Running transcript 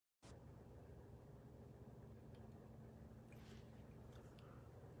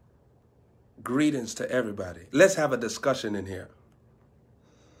Greetings to everybody. Let's have a discussion in here.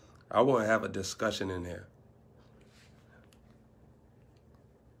 I want to have a discussion in here.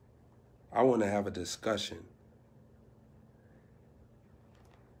 I want to have a discussion.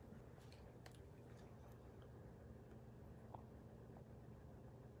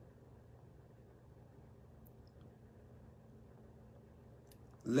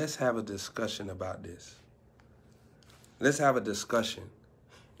 Let's have a discussion about this. Let's have a discussion.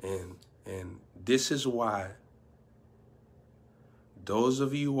 And this is why those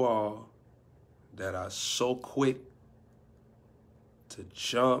of you all that are so quick to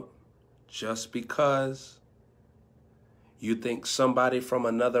jump just because you think somebody from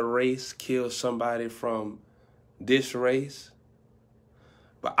another race killed somebody from this race.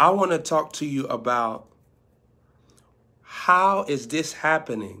 But I want to talk to you about how is this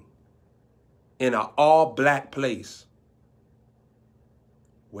happening in an all-black place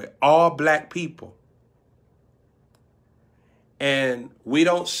with all black people, and we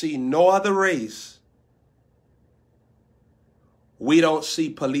don't see no other race. We don't see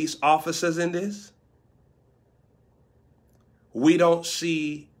police officers in this. We don't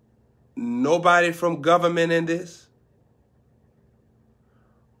see nobody from government in this.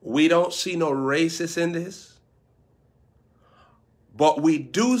 We don't see no racists in this. But we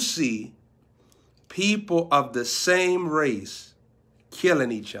do see people of the same race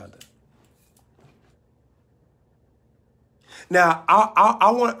killing each other. Now,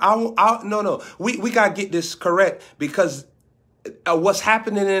 we got to get this correct, because what's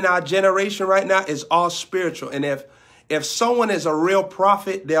happening in our generation right now is all spiritual. And if someone is a real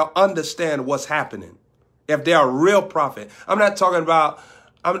prophet, they'll understand what's happening. If they're a real prophet, I'm talking about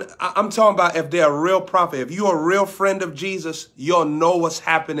if they're a real prophet. If you're a real friend of Jesus, you'll know what's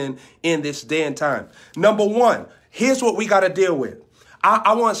happening in this day and time. Number one, here's what we got to deal with.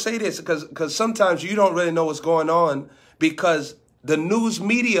 I want to say this because sometimes you don't really know what's going on, because the news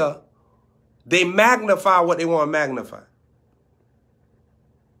media, they magnify what they want to magnify.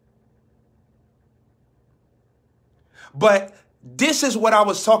 But this is what I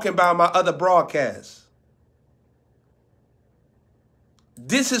was talking about in my other broadcast.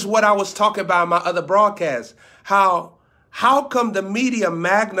 This is what I was talking about in my other broadcast. How come the media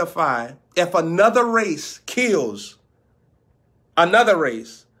magnify if another race kills another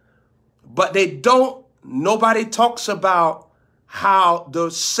race, but nobody talks about how the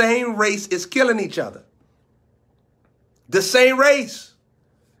same race is killing each other. The same race.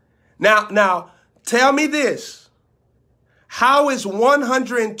 Now, tell me this. How is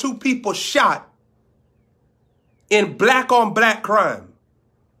 102 people shot in black-on-black crime?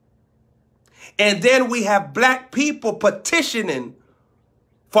 And then we have black people petitioning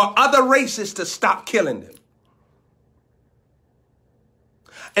for other races to stop killing them.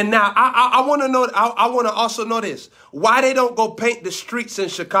 And now I want to know. I want to also know this: why they don't go paint the streets in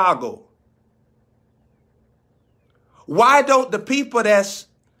Chicago? Why don't the people that's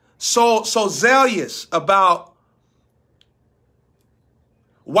so zealous about?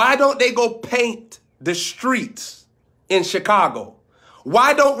 Why don't they go paint the streets in Chicago?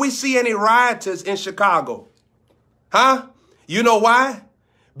 Why don't we see any rioters in Chicago? Huh? You know why?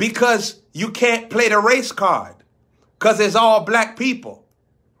 Because you can't play the race card, because it's all black people.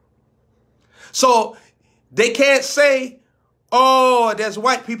 So they can't say, oh, there's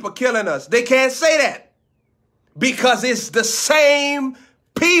white people killing us. They can't say that, because it's the same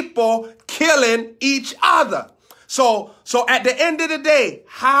people killing each other. So at the end of the day,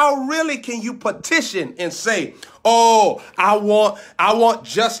 how really can you petition and say, oh, I want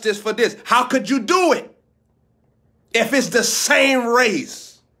justice for this? How could you do it if it's the same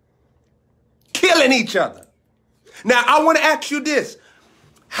race killing each other? Now, I want to ask you this.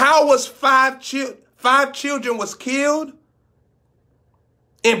 How was five children was killed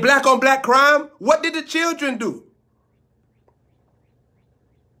in black-on-black crime? What did the children do?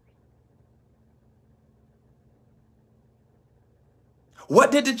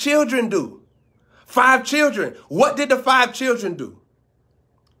 What did the children do? 5 children. What did the 5 children do?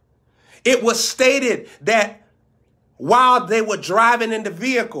 It was stated that while they were driving in the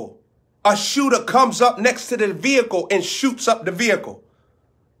vehicle, a shooter comes up next to the vehicle and shoots up the vehicle.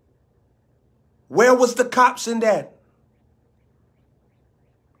 Where was the cops in that?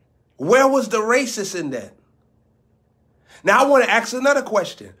 Where was the racists in that? Now, I want to ask another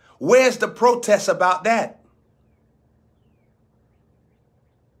question. Where's the protest about that?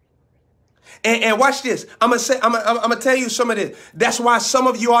 And watch this. I'm gonna tell you some of this. That's why some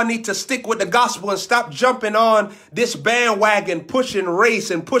of you all need to stick with the gospel and stop jumping on this bandwagon, pushing race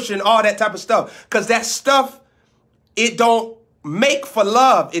and pushing all that type of stuff. Because that stuff, it don't make for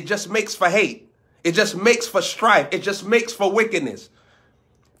love. It just makes for hate. It just makes for strife. It just makes for wickedness.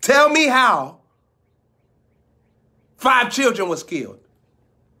 Tell me how 5 children was killed.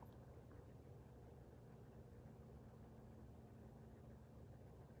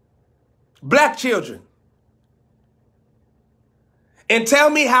 Black children. And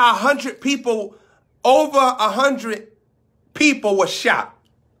tell me how 100 people, over 100 people were shot.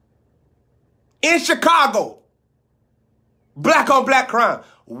 In Chicago. Black on black crime.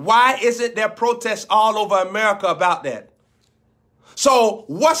 Why isn't there protests all over America about that? So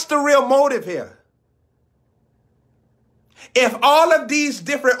what's the real motive here? If all of these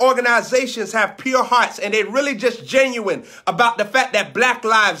different organizations have pure hearts and they're really just genuine about the fact that black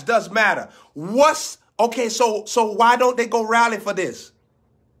lives does matter, okay, so why don't they go rally for this?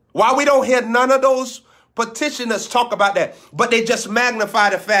 Why we don't hear none of those petitioners talk about that, but they just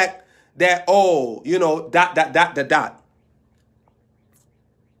magnify the fact that, oh, you know, ...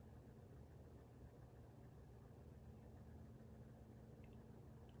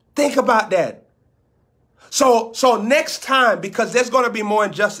 Think about that. So next time, because there's going to be more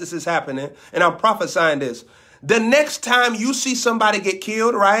injustices happening, and I'm prophesying this, the next time you see somebody get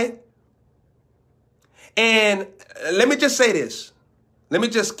killed, right? And let me just say this. Let me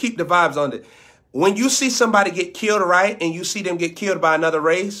just keep the vibes on it. When you see somebody get killed, right, and you see them get killed by another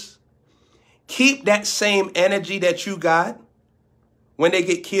race, keep that same energy that you got when they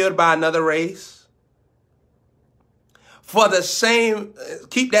get killed by another race.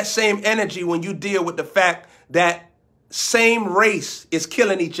 Keep that same energy when you deal with the fact that same race is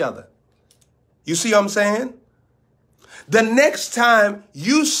killing each other. You see what I'm saying? The next time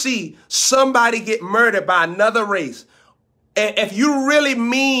you see somebody get murdered by another race, if you really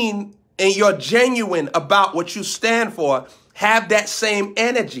mean and you're genuine about what you stand for, have that same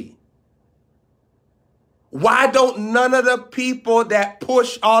energy. Why don't none of the people that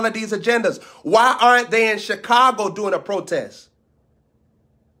push all of these agendas, why aren't they in Chicago doing a protest?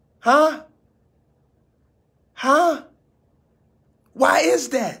 Huh? Why is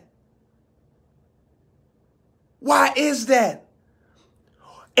that? Why is that?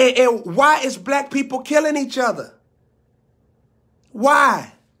 And why is black people killing each other?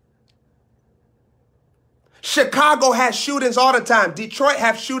 Why? Chicago has shootings all the time. Detroit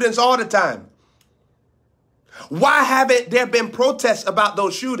has shootings all the time. Why haven't there been protests about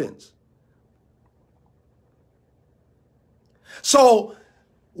those shootings? So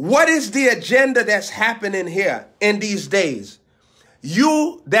what is the agenda that's happening here in these days?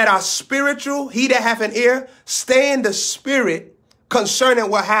 You that are spiritual, he that hath an ear, stay in the spirit concerning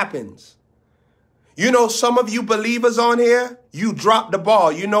what happens. You know, some of you believers on here, you dropped the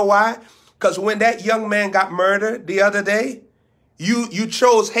ball. You know why? Because when that young man got murdered the other day, you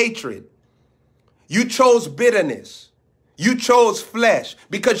chose hatred. You chose bitterness. You chose flesh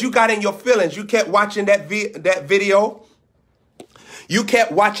because you got in your feelings. You kept watching that video. You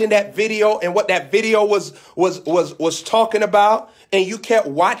kept watching that video and what that video was talking about, and you kept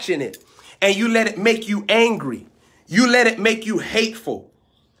watching it, and you let it make you angry. You let it make you hateful.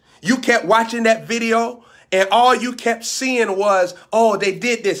 You kept watching that video, and all you kept seeing was, oh, they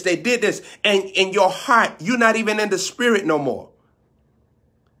did this, and in your heart, you're not even in the spirit no more.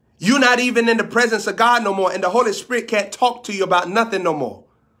 You're not even in the presence of God no more, and the Holy Spirit can't talk to you about nothing no more.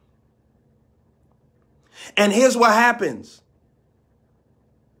 And here's what happens.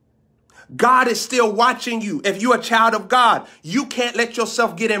 God is still watching you. If you're a child of God, you can't let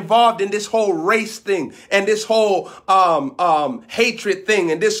yourself get involved in this whole race thing and this whole hatred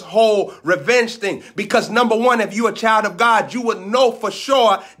thing and this whole revenge thing. Because number one, if you're a child of God, you would know for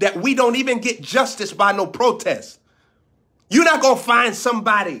sure that we don't even get justice by no protest. You're not going to find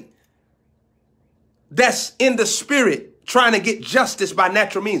somebody that's in the spirit trying to get justice by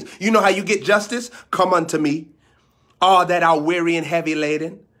natural means. You know how you get justice? Come unto me, all that are weary and heavy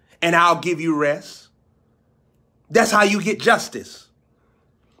laden, and I'll give you rest. That's how you get justice.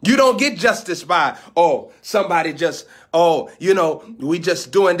 You don't get justice by, oh, somebody just, oh, you know, we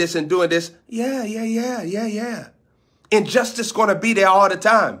just doing this and doing this. Yeah. Injustice going to be there all the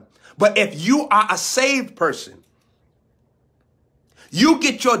time. But if you are a saved person, you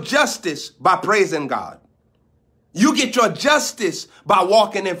get your justice by praising God. You get your justice by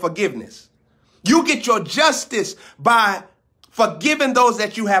walking in forgiveness. You get your justice by forgiving those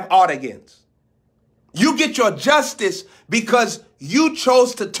that you have aught against. You get your justice because you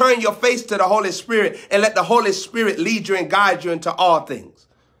chose to turn your face to the Holy Spirit and let the Holy Spirit lead you and guide you into all things.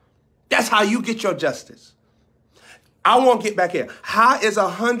 That's how you get your justice. I won't get back here. How is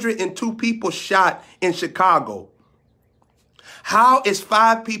 102 people shot in Chicago? How is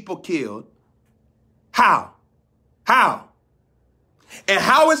 5 people killed? How? And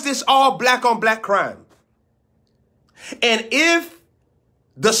how is this all black on black crime? And if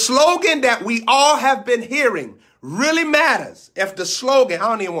the slogan that we all have been hearing really matters, if the slogan, I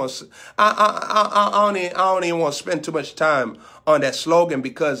don't even want to spend too much time on that slogan,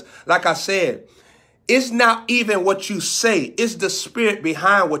 because like I said, it's not even what you say, it's the spirit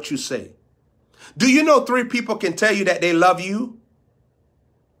behind what you say. Do you know 3 people can tell you that they love you?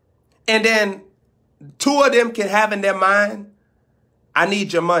 And then 2 of them can have in their mind, I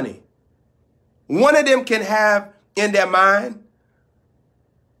need your money. 1 of them can have in their mind,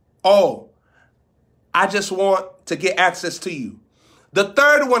 oh, I just want to get access to you. The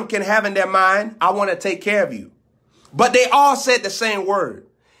 3rd one can have in their mind, I want to take care of you. But they all said the same word.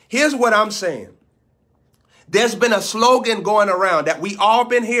 Here's what I'm saying. There's been a slogan going around that we all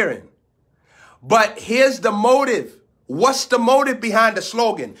been hearing. But here's the motive. What's the motive behind the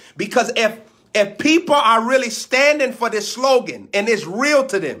slogan? Because if people are really standing for this slogan and it's real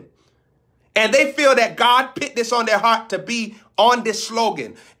to them, and they feel that God put this on their heart to be on this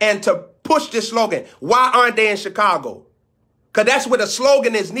slogan and to push this slogan, why aren't they in Chicago? Because that's where the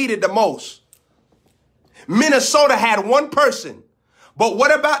slogan is needed the most. Minnesota had 1 person. But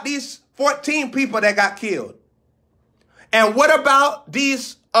what about these 14 people that got killed? And what about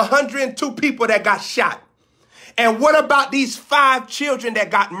these 102 people that got shot? And what about these 5 children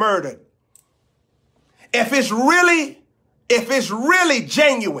that got murdered? If it's really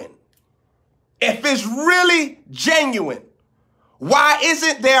genuine, why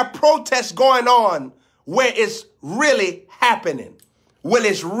isn't there a protest going on where it's really happening? Well,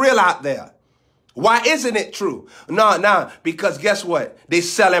 it's real out there. Why isn't it true? No, because guess what? They're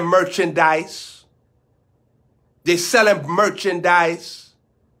selling merchandise. They're selling merchandise.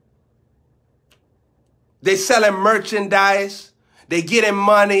 They're selling merchandise. They're getting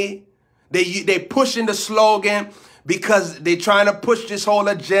money. They pushing the slogan because they're trying to push this whole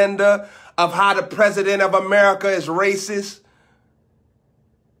agenda of how the president of America is racist.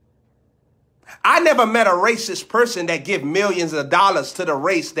 I never met a racist person that give millions of dollars to the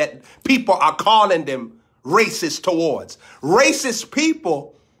race that people are calling them racist towards. Racist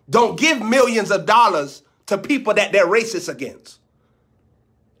people don't give millions of dollars to people that they're racist against.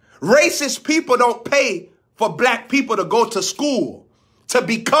 Racist people don't pay for black people to go to school to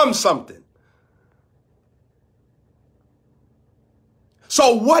become something.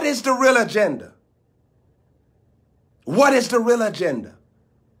 So what is the real agenda? What is the real agenda?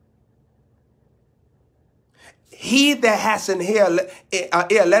 He that has an ear,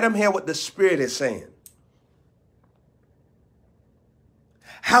 let him hear what the Spirit is saying.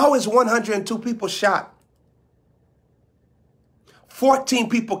 How is 102 people shot? 14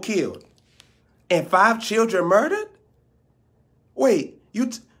 people killed. And 5 children murdered? Wait,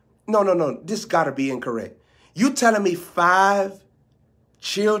 no, this gotta be incorrect. You telling me 5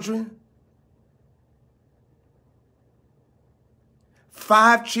 children?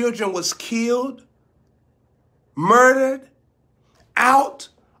 5 children was killed, murdered, out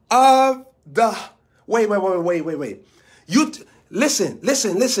of the, wait. You, listen.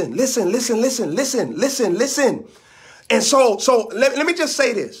 And so let me just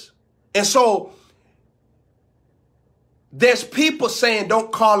say this. And so there's people saying,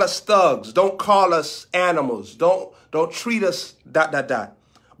 don't call us thugs. Don't call us animals. Don't treat us ...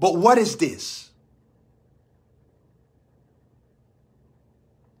 But what is this?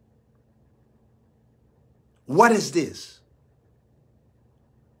 What is this?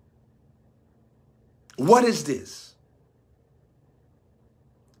 What is this?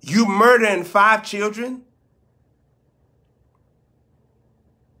 You murdering 5 children?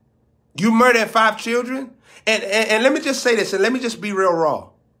 You murdering 5 children? And let me just say this, and let me just be real raw.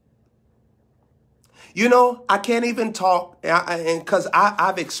 You know, I can't even talk, because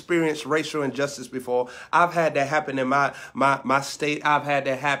I've experienced racial injustice before. I've had that happen in my state. I've had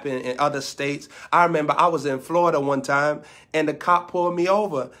that happen in other states. I remember I was in Florida one time, and the cop pulled me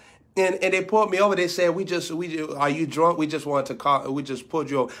over. And they pulled me over. They said, are you drunk? We just wanted to call, we just pulled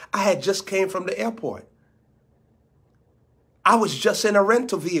you over. I had just came from the airport. I was just in a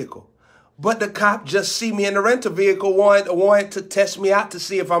rental vehicle. But the cop just see me in the rental vehicle, wanted to test me out to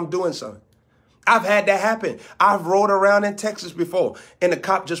see if I'm doing something. I've had that happen. I've rode around in Texas before, and the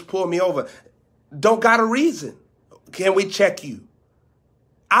cop just pulled me over. Don't got a reason. Can we check you?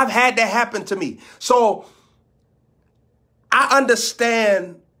 I've had that happen to me. So I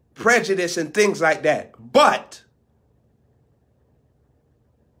understand prejudice and things like that. But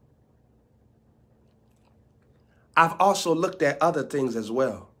I've also looked at other things as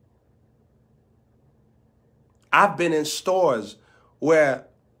well. I've been in stores where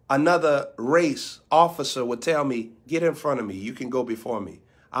another race officer would tell me, get in front of me. You can go before me.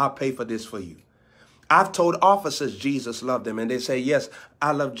 I'll pay for this for you. I've told officers Jesus loved them, and they say, yes,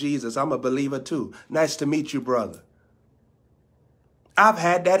 I love Jesus. I'm a believer too. Nice to meet you, brother. I've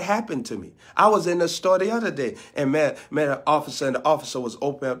had that happen to me. I was in the store the other day and met an officer, and the officer was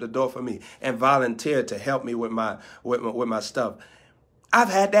opening up the door for me and volunteered to help me with my stuff. I've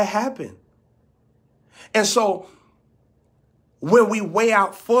had that happen. And so when we weigh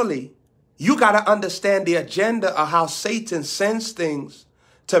out fully, you got to understand the agenda of how Satan sends things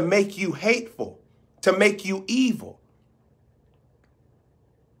to make you hateful, to make you evil.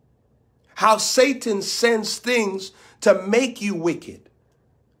 How Satan sends things to make you wicked,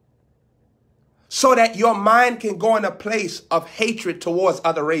 so that your mind can go in a place of hatred towards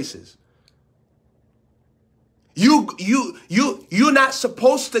other races. You're not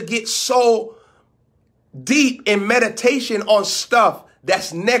supposed to get so deep in meditation on stuff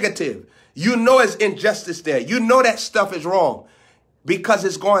that's negative. You know there's injustice there. You know that stuff is wrong, because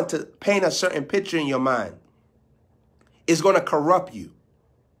it's going to paint a certain picture in your mind. It's going to corrupt you.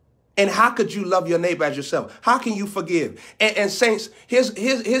 And how could you love your neighbor as yourself? How can you forgive? And saints,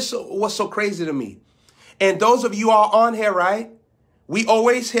 here's what's so crazy to me. And those of you all on here, right? We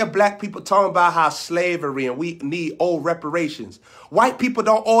always hear black people talking about how slavery and we need old reparations. White people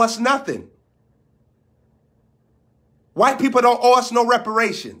don't owe us nothing. White people don't owe us no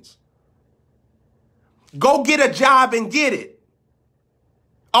reparations. Go get a job and get it.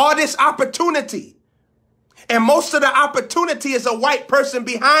 All this opportunity. And most of the opportunity is a white person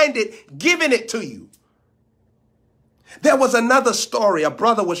behind it giving it to you. There was another story. A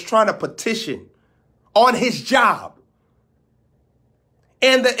brother was trying to petition on his job.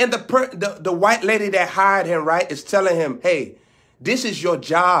 And the white lady that hired him, right, is telling him, hey, this is your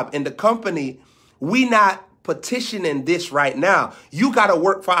job in the company. We not petitioning this right now. You got to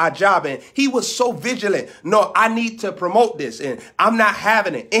work for our job. And he was so vigilant. No, I need to promote this and I'm not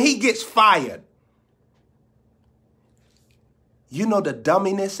having it. And he gets fired. You know the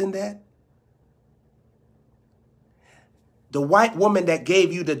dumminess in that? The white woman that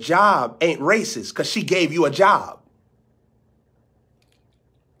gave you the job ain't racist because she gave you a job.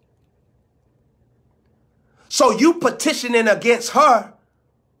 So you petitioning against her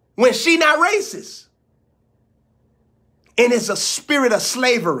when she not racist. And it's a spirit of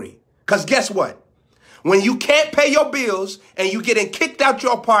slavery. Because guess what? When you can't pay your bills and you getting kicked out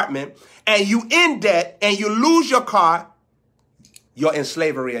your apartment and you in debt and you lose your car, you're in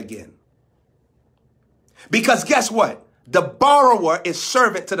slavery again. Because guess what? The borrower is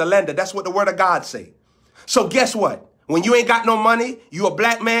servant to the lender. That's what the word of God say. So guess what? When you ain't got no money, you a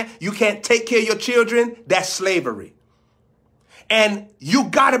black man, you can't take care of your children, that's slavery. And you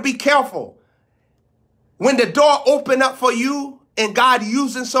got to be careful. When the door open up for you and God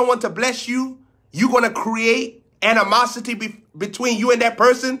using someone to bless you, you're going to create animosity between you and that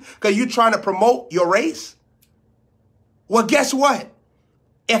person because you're trying to promote your race. Well, guess what?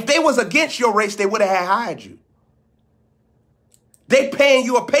 If they was against your race, they would have hired you. They paying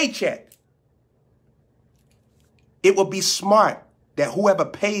you a paycheck. It would be smart that whoever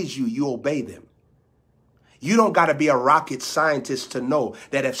pays you, you obey them. You don't got to be a rocket scientist to know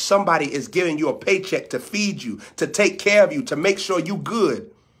that if somebody is giving you a paycheck to feed you, to take care of you, to make sure you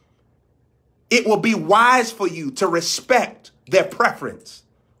good, it will be wise for you to respect their preference.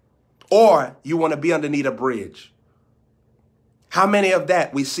 Or you want to be underneath a bridge. How many of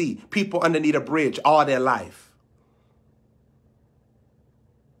that we see people underneath a bridge all their life?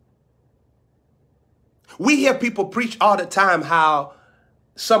 We hear people preach all the time how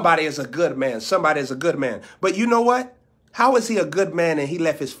somebody is a good man. Somebody is a good man. But you know what? How is he a good man and he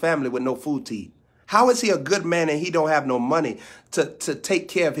left his family with no food to eat? How is he a good man and he don't have no money to take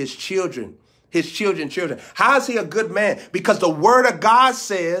care of his children, children? How is he a good man? Because the word of God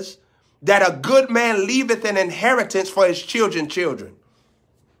says that a good man leaveth an inheritance for his children.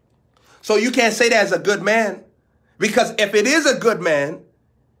 So you can't say that as a good man, because if it is a good man,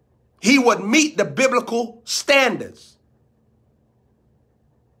 he would meet the biblical standards.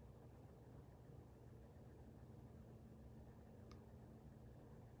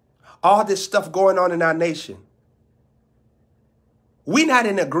 All this stuff going on in our nation. We not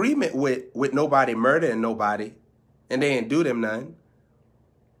in agreement with nobody murdering nobody, and they ain't do them none.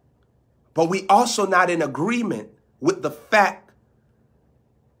 But we also not in agreement with the fact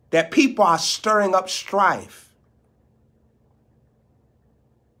that people are stirring up strife.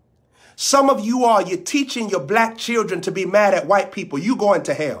 Some of you you're teaching your black children to be mad at white people. You going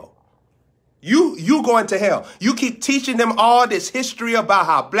to hell. You going to hell. You keep teaching them all this history about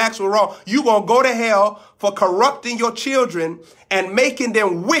how blacks were wrong. You going to go to hell for corrupting your children and making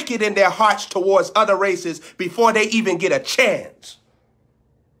them wicked in their hearts towards other races before they even get a chance.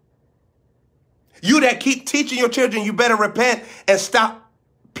 You that keep teaching your children, you better repent and stop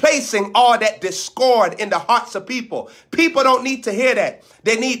placing all that discord in the hearts of people. People don't need to hear that.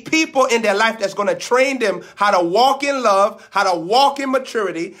 They need people in their life that's going to train them how to walk in love, how to walk in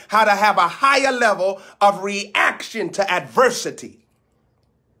maturity, how to have a higher level of reaction to adversity.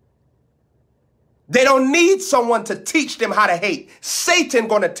 They don't need someone to teach them how to hate. Satan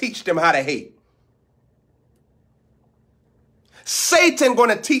going to teach them how to hate. Satan going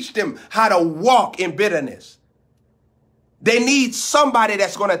to teach them how to walk in bitterness. They need somebody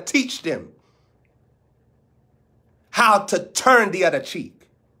that's going to teach them how to turn the other cheek.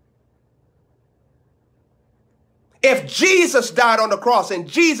 If Jesus died on the cross and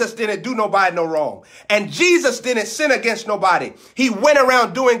Jesus didn't do nobody no wrong and Jesus didn't sin against nobody, he went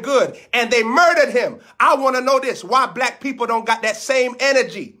around doing good and they murdered him. I want to know this, why black people don't got that same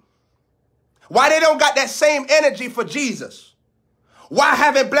energy? Why they don't got that same energy for Jesus? Why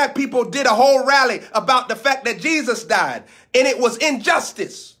haven't black people did a whole rally about the fact that Jesus died and it was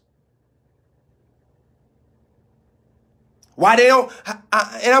injustice? Why they don't,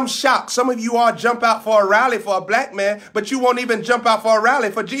 and I'm shocked. Some of you all jump out for a rally for a black man, but you won't even jump out for a rally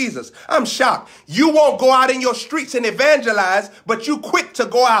for Jesus. I'm shocked. You won't go out in your streets and evangelize, but you quick to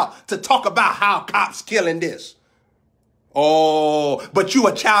go out to talk about how cops killing this. Oh, but you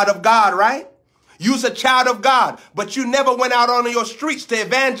a child of God, right? You's a child of God, but you never went out on your streets to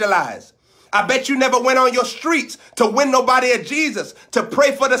evangelize. I bet you never went on your streets to win nobody at Jesus, to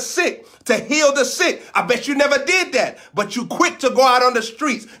pray for the sick, to heal the sick. I bet you never did that, but you quick to go out on the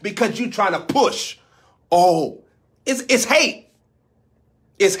streets because you trying to push. Oh, it's hate.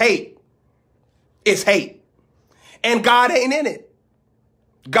 It's hate. It's hate. And God ain't in it.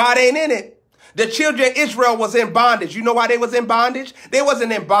 God ain't in it. The children of Israel was in bondage. You know why they was in bondage? They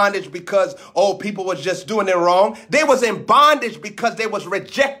wasn't in bondage because, oh, people was just doing it wrong. They was in bondage because they was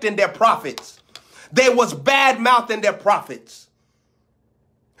rejecting their prophets. They was bad-mouthing their prophets.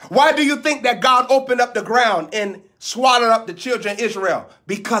 Why do you think that God opened up the ground and swallowed up the children of Israel?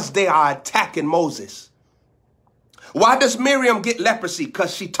 Because they are attacking Moses. Why does Miriam get leprosy?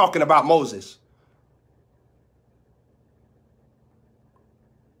 Because she's talking about Moses.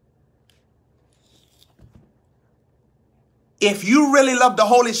 If you really love the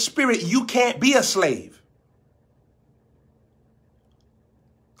Holy Spirit, you can't be a slave.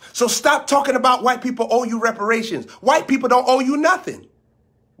 So stop talking about white people owe you reparations. White people don't owe you nothing.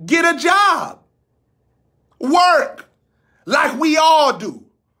 Get a job. Work like we all do.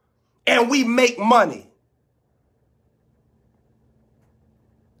 And we make money.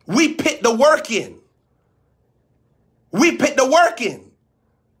 We put the work in. We put the work in.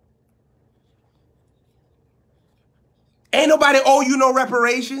 Ain't nobody owe you no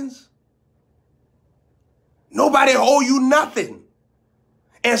reparations. Nobody owe you nothing.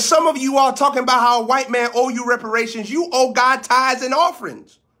 And some of you are talking about how a white man owe you reparations. You owe God tithes and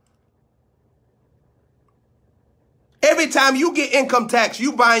offerings. Every time you get income tax,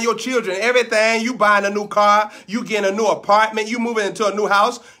 you buying your children everything. You buying a new car. You getting a new apartment. You moving into a new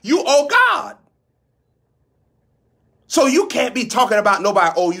house. You owe God. So you can't be talking about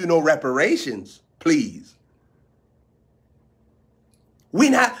nobody owe you no reparations, please. We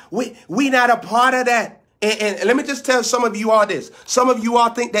not a part of that. And let me just tell some of you all this. Some of you all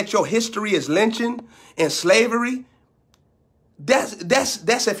think that your history is lynching and slavery. That's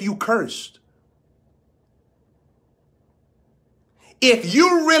if you cursed. If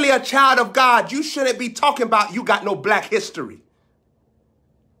you're really a child of God, you shouldn't be talking about you got no black history.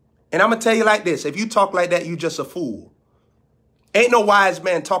 And I'm going to tell you like this. If you talk like that, you just a fool. Ain't no wise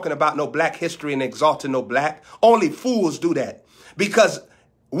man talking about no black history and exalting no black. Only fools do that. Because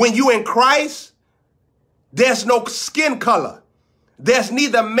when you in Christ, there's no skin color. There's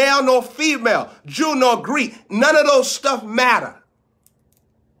neither male nor female, Jew nor Greek. None of those stuff matter.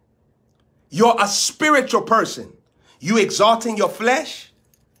 You're a spiritual person. You exalting your flesh.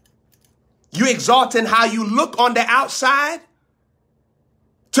 You exalting how you look on the outside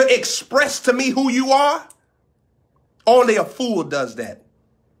to express to me who you are. Only a fool does that.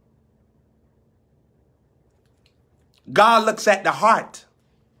 God looks at the heart.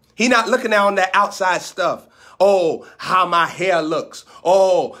 He's not looking on that outside stuff. Oh, how my hair looks.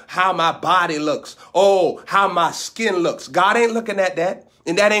 Oh, how my body looks. Oh, how my skin looks. God ain't looking at that.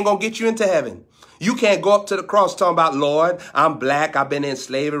 And that ain't going to get you into heaven. You can't go up to the cross talking about, Lord, I'm black. I've been in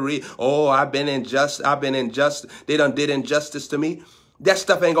slavery. Oh, I've been unjust. They done did injustice to me. that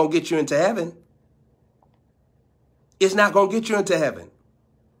stuff ain't going to get you into heaven. It's not going to get you into heaven.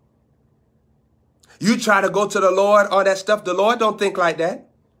 You try to go to the Lord, all that stuff. The Lord don't think like that.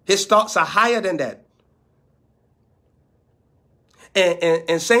 His thoughts are higher than that.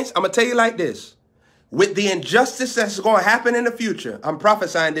 And saints, I'm going to tell you like this. With the injustice that's going to happen in the future, I'm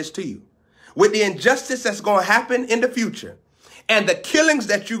prophesying this to you. With the injustice that's going to happen in the future and the killings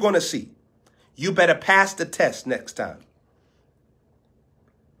that you're going to see, you better pass the test next time.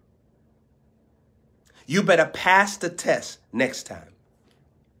 You better pass the test next time.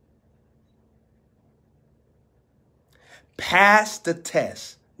 Pass the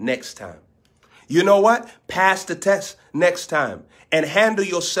test next time. You know what? Pass the test next time and handle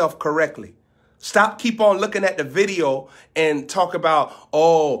yourself correctly. Stop, keep on looking at the video and talk about,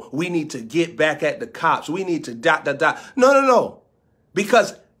 oh, we need to get back at the cops. We need to ... No.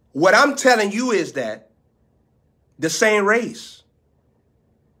 Because what I'm telling you is that the same race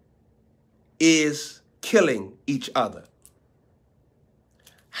is killing each other.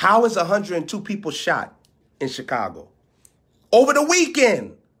 How is 102 people shot in Chicago over the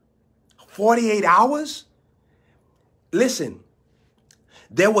weekend? 48 hours? Listen.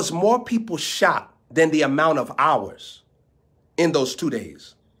 There was more people shot than the amount of hours in those 2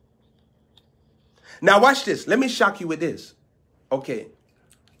 days. Now watch this. Let me shock you with this. Okay.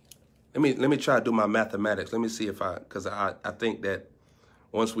 Let me try to do my mathematics. Let me see if because I think that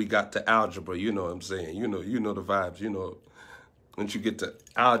once we got to algebra, you know what I'm saying. You know the vibes. You know, once you get to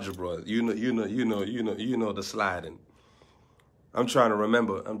algebra, you know the sliding. I'm trying to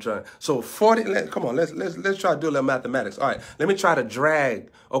remember. So 40, come on, let's try to do a little mathematics. All right, let me try to drag.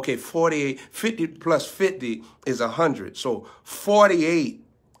 Okay, 48, 50 plus 50 is 100. So 48,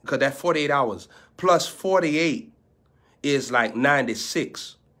 because that's 48 hours, plus 48 is like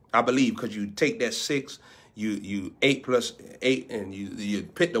 96, I believe, because you take that 6, you 8 plus 8, and you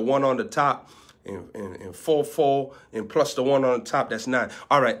put the 1 on the top, and 4, and plus the 1 on the top, that's 9.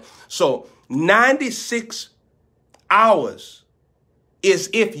 All right, so 96 hours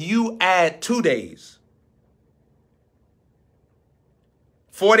is if you add 2 days.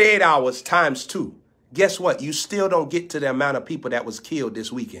 48 hours times 2. Guess what? You still don't get to the amount of people that was killed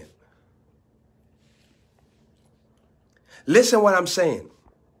this weekend. Listen what I'm saying.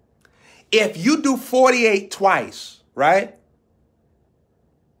 If you do 48 twice, right?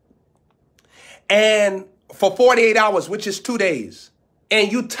 And for 48 hours, which is 2 days,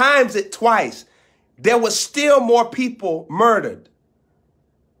 and you times it twice, there was still more people murdered.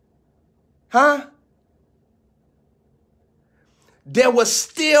 Huh? There was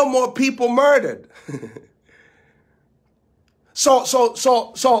still more people murdered.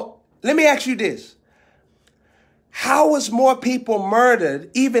 So let me ask you this. How was more people murdered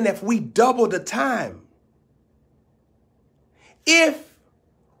even if we double the time? If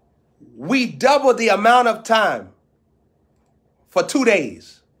we double the amount of time for 2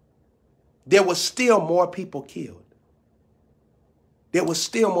 days, there was still more people killed. There was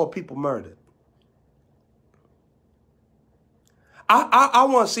still more people murdered. I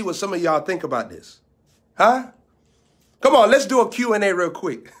want to see what some of y'all think about this. Huh? Come on, let's do a Q&A real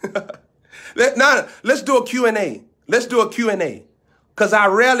quick. Let's do a Q&A. Let's do a Q&A. Because I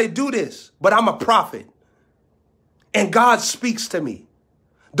rarely do this, but I'm a prophet. And God speaks to me.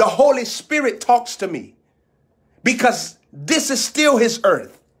 The Holy Spirit talks to me. Because this is still his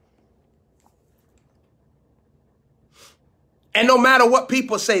earth. And no matter what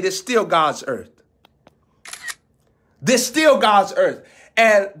people say, this is still God's earth. This is still God's earth.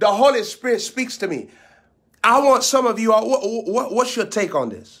 And the Holy Spirit speaks to me. I want some of you, what's your take on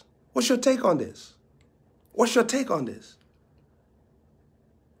this? What's your take on this? What's your take on this?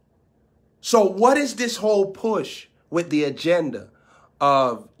 So what is this whole push with the agenda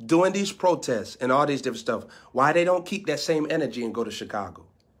of doing these protests and all these different stuff? Why they don't keep that same energy and go to Chicago?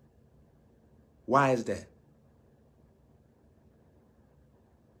 Why is that?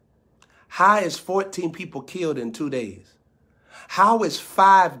 How is 14 people killed in 2 days? How is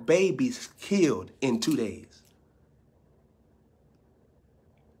 5 babies killed in 2 days?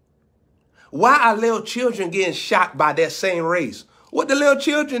 Why are little children getting shot by that same race? What the little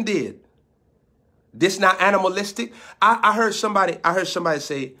children did? This not animalistic? I heard somebody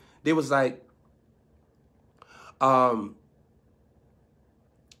say, they was like,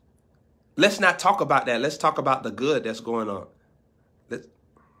 let's not talk about that. Let's talk about the good that's going on.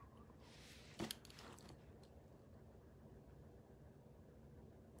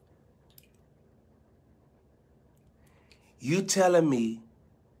 You telling me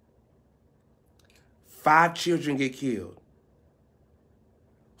 5 children get killed,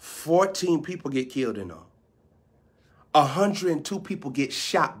 14 people get killed in all. 102 people get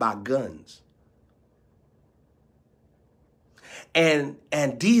shot by guns. And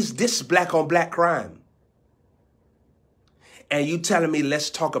this is black on black crime. And you telling me let's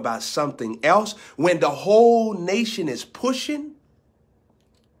talk about something else when the whole nation is pushing?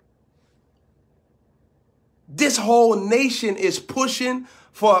 This whole nation is pushing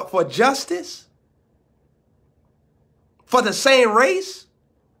for justice? For the same race?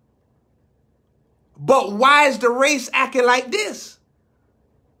 But why is the race acting like this?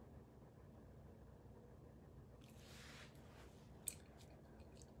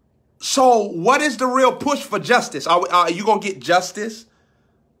 So what is the real push for justice? Are you going to get justice?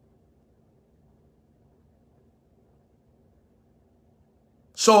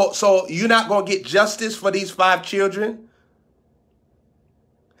 So you're not going to get justice for these 5 children?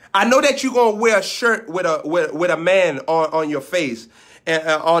 I know that you're going to wear a shirt with a man on your face and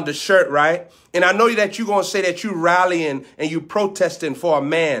on the shirt, right? And I know that you're going to say that you rallying and you protesting for a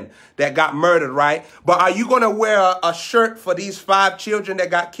man that got murdered, right? But are you going to wear a shirt for these 5 children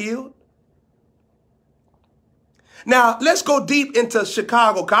that got killed? Now, let's go deep into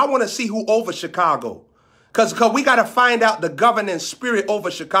Chicago, because I want to see who over Chicago. Because we got to find out the governing spirit over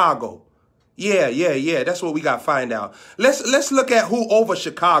Chicago. Yeah. That's what we got to find out. Let's look at who over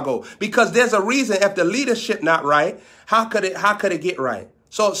Chicago, because there's a reason. If the leadership not right, how could it get right?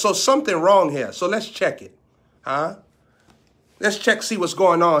 So something wrong here. So let's check it. Let's check, see what's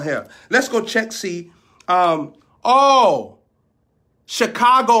going on here. Let's go check, see.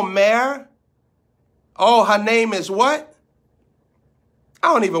 Chicago mayor. Oh, her name is what?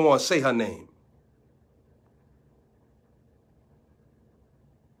 I don't even want to say her name.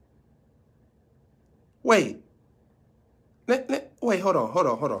 Wait. Wait, hold on.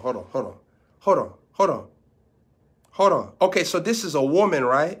 Okay, so this is a woman,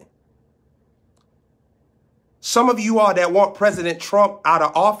 right? Some of you all that want President Trump out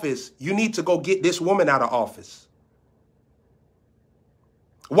of office, you need to go get this woman out of office.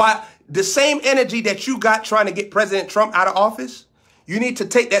 Why? The same energy that you got trying to get President Trump out of office, you need to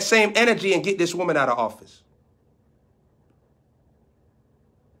take that same energy and get this woman out of office.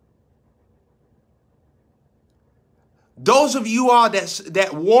 Those of you all that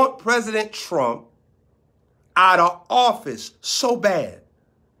want President Trump out of office so bad,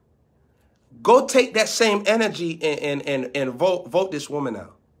 go take that same energy and vote this woman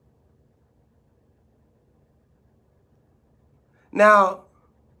out. Now,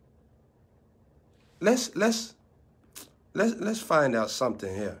 let's find out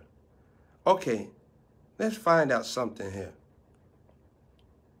something here. Okay, let's find out something here.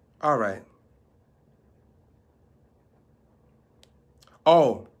 All right.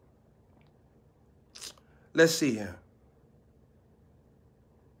 Oh, let's see here.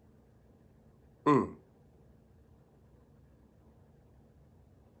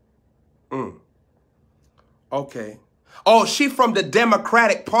 Okay. Oh, she from the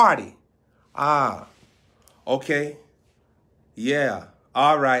Democratic Party. Ah, okay. Yeah.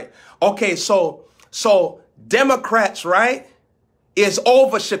 All right. Okay, so Democrats, right, is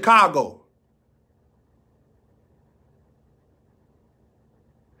over Chicago.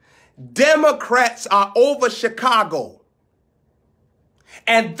 Democrats are over Chicago.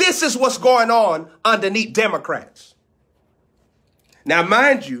 And this is what's going on underneath Democrats. Now,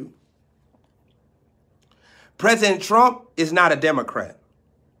 mind you, President Trump is not a Democrat.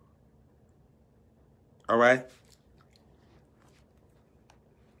 All right?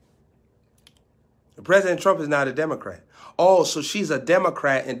 President Trump is not a Democrat. Oh, so she's a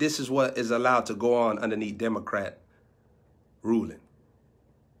Democrat, and this is what is allowed to go on underneath Democrat ruling.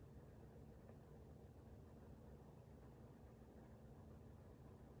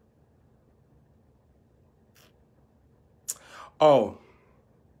 Oh,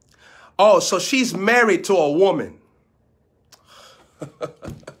 so she's married to a woman.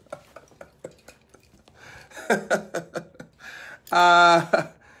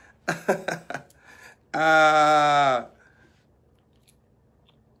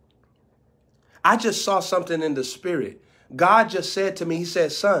 I just saw something in the spirit. God just said to me, he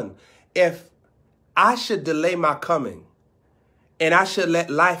said, son, if I should delay my coming and I should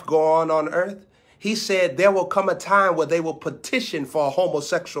let life go on earth, he said there will come a time where they will petition for a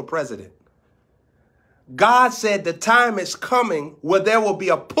homosexual president. God said the time is coming where there will be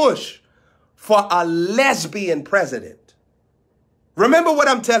a push for a lesbian president. Remember what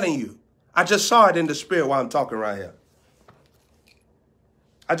I'm telling you. I just saw it in the spirit while I'm talking right here.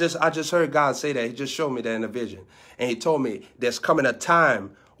 I just heard God say that. He just showed me that in a vision. And he told me there's coming a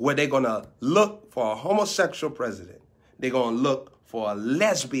time where they're going to look for a homosexual president. They're going to look for a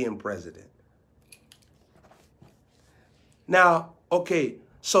lesbian president. Now, okay,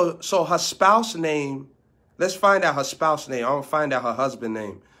 so her spouse name, let's find out her spouse name. I want to find out her husband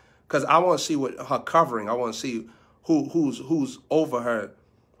name. Because I want to see what her covering. I want to see who's over her,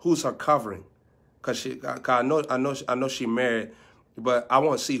 who's her covering. Because I know she married, but I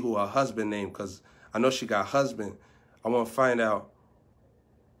want to see who her husband name, because I know she got a husband. I want to find out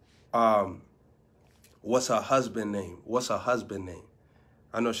what's her husband name. What's her husband name?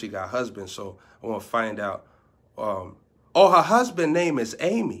 I know she got a husband, so I want to find out. Oh, her husband name is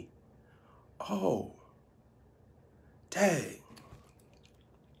Amy. Oh, dang.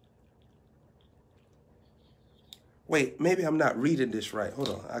 Wait, maybe I'm not reading this right. Hold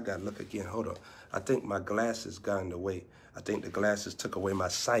on, I gotta look again. Hold on. I think my glasses got in the way. I think the glasses took away my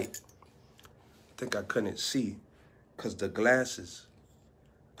sight. I think I couldn't see because the glasses,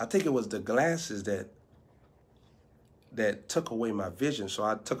 I think it was the glasses that took away my vision, so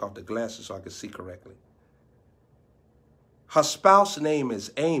I took off the glasses so I could see correctly. Her spouse name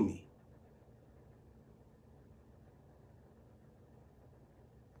is Amy.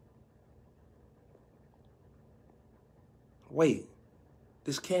 Wait,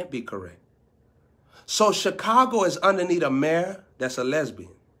 this can't be correct. So Chicago is underneath a mayor that's a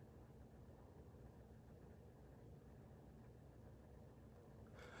lesbian.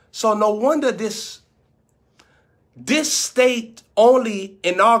 So no wonder this state only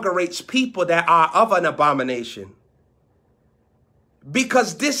inaugurates people that are of an abomination,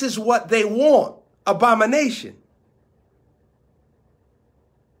 because this is what they want, abomination.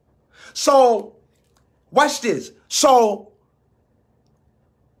 So watch this. So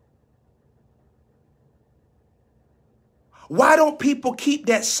why don't people keep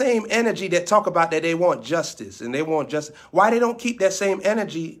that same energy that talk about that they want justice and they want justice? Why they don't keep that same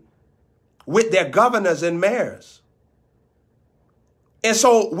energy with their governors and mayors? And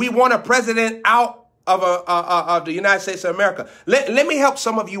so we want a president out of the United States of America. Let me help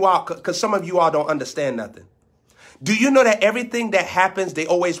some of you out, because some of you all don't understand nothing. Do you know that everything that happens, they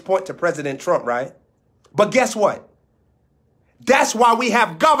always point to President Trump, right? But guess what? That's why we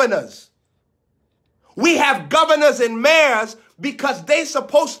have governors. We have governors and mayors because they're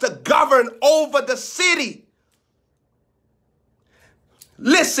supposed to govern over the city.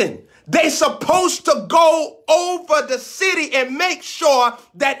 Listen, they're supposed to go over the city and make sure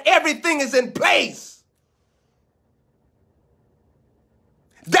that everything is in place.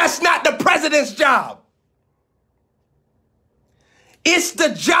 That's not the president's job. It's the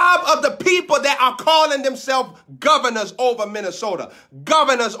job of the people that are calling themselves governors over Minnesota,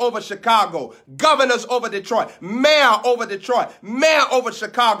 governors over Chicago, governors over Detroit, mayor over Detroit, mayor over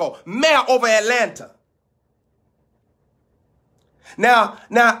Chicago, mayor over Atlanta. Now,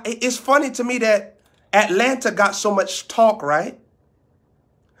 it's funny to me that Atlanta got so much talk, right?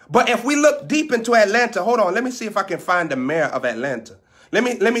 But if we look deep into Atlanta, hold on, let me see if I can find the mayor of Atlanta. I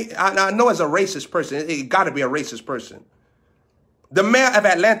know it's a racist person. It got to be a racist person. The mayor of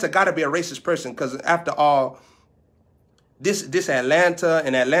Atlanta got to be a racist person, because after all, this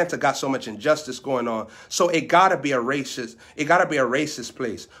Atlanta got so much injustice going on. So it got to be a racist. It got to be a racist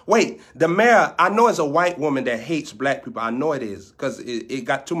place. Wait, the mayor, I know is a white woman that hates black people. I know it is, because it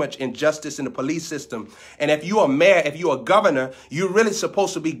got too much injustice in the police system. And if you're a mayor, if you're a governor, you're really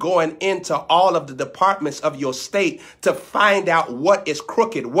supposed to be going into all of the departments of your state to find out what is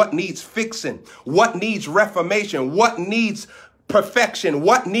crooked, what needs fixing, what needs reformation, what needs perfection,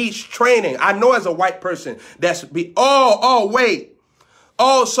 what needs training. I know as a white person so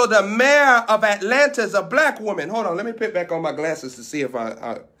the mayor of Atlanta is a black woman. Hold on, let me put back on my glasses to see if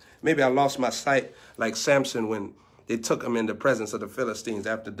maybe I lost my sight like Samson when they took him in the presence of the Philistines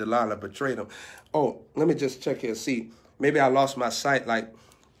after Delilah betrayed him. Oh, let me just check here, see. Maybe I lost my sight like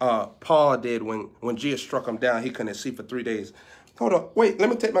Paul did when Jesus struck him down. He couldn't see for 3 days. Hold on, wait, let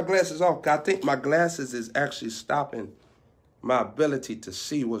me take my glasses off. I think my glasses is actually stopping my ability to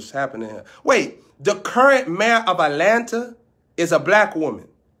see what's happening here. Wait, the current mayor of Atlanta is a black woman.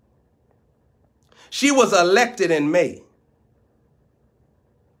 She was elected in May.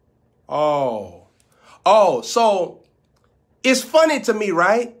 Oh, so it's funny to me,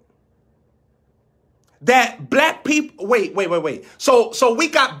 right? That black people, wait. So we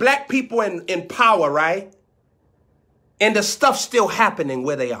got black people in power, right? And the stuff's still happening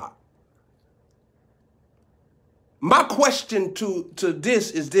where they are. My question to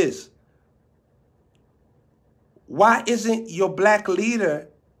this is this. Why isn't your black leader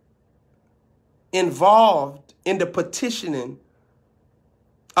involved in the petitioning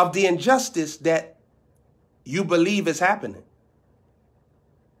of the injustice that you believe is happening?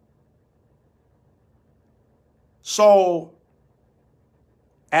 So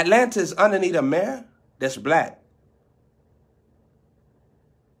Atlanta is underneath a mayor that's black.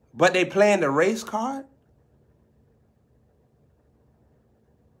 But they playing the race card?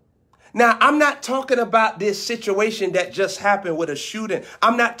 Now, I'm not talking about this situation that just happened with a shooting.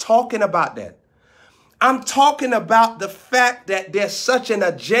 I'm not talking about that. I'm talking about the fact that there's such an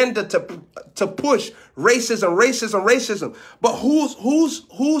agenda to push racism, racism, racism. But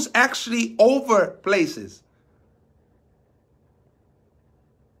who's actually over places?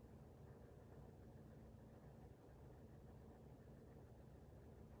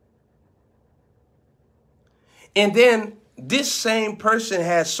 And then this same person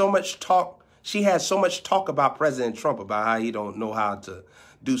has so much talk. She has so much talk about President Trump, about how he don't know how to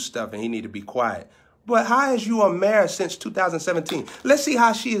do stuff and he need to be quiet. But how is you a mayor since 2017? Let's see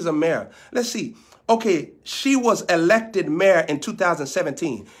how she is a mayor. Let's see. Okay, she was elected mayor in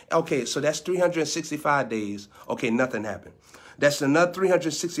 2017. Okay, so that's 365 days. Okay, nothing happened. That's another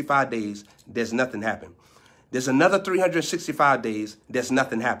 365 days. There's nothing happened. There's another 365 days. There's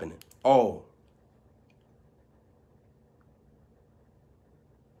nothing happening. Oh.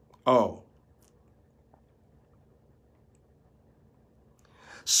 Oh.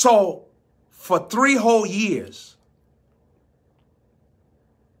 So for 3 whole years,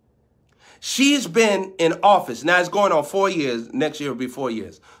 she's been in office. Now it's going on 4 years. Next year will be 4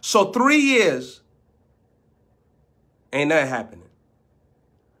 years. So 3 years, ain't nothing happening.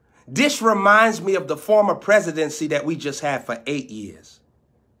 This reminds me of the former presidency that we just had for 8 years.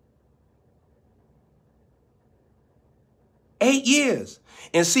 8 years.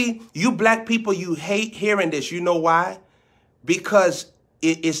 And see, you black people, you hate hearing this. You know why? Because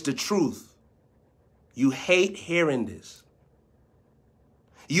it is the truth. You hate hearing this.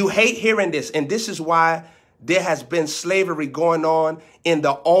 You hate hearing this. And this is why there has been slavery going on in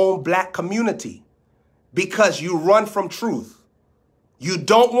the own black community. Because you run from truth. You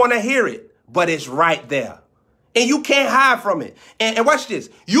don't want to hear it, but it's right there. And you can't hide from it. And watch this.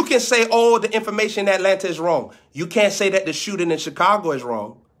 You can say, oh, the information in Atlanta is wrong. You can't say that the shooting in Chicago is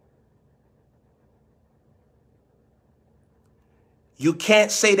wrong. You can't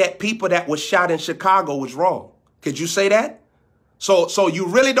say that people that was shot in Chicago was wrong. Could you say that? So you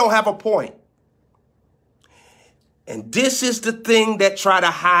really don't have a point. And this is the thing that try to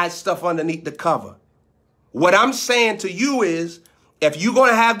hide stuff underneath the cover. What I'm saying to you is, if you're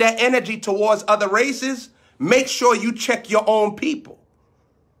going to have that energy towards other races, make sure you check your own people.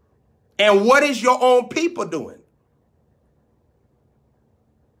 And what is your own people doing?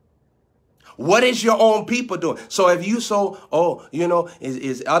 What is your own people doing? So if you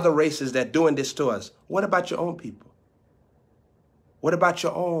is other races that doing this to us, what about your own people? What about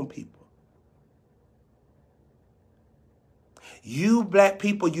your own people? You black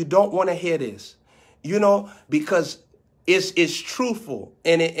people, you don't want to hear this, because it's truthful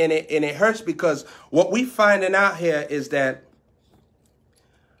and it hurts, because what we finding out here is that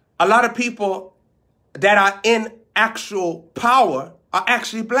a lot of people that are in actual power are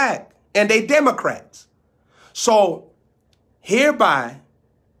actually black. And they Democrats. So hereby,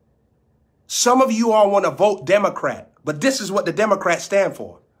 some of you all want to vote Democrat, but this is what the Democrats stand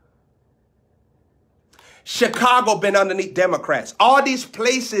for. Chicago been underneath Democrats. All these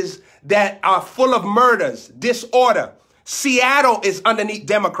places that are full of murders, disorder. Seattle is underneath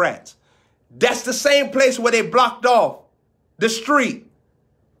Democrats. That's the same place where they blocked off the street.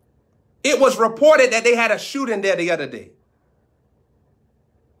 It was reported that they had a shooting there the other day.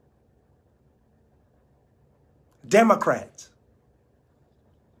 Democrats.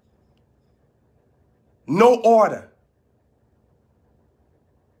 No order.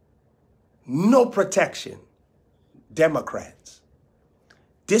 No protection. Democrats.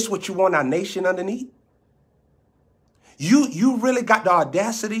 This what you want our nation underneath? You really got the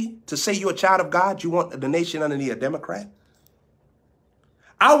audacity to say you're a child of God? You want the nation underneath a Democrat?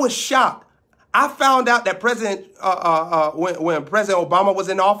 I was shocked. I found out that when President Obama was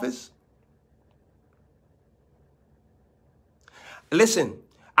in office. Listen,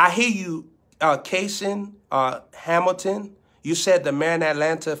 I hear you, Kaysen, Hamilton. You said the mayor in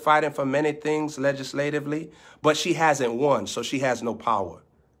Atlanta fighting for many things legislatively, but she hasn't won, so she has no power.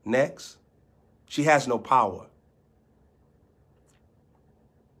 Next, she has no power.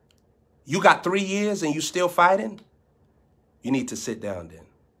 You got 3 years and you still fighting? You need to sit down then.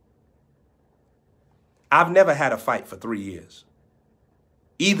 I've never had a fight for 3 years.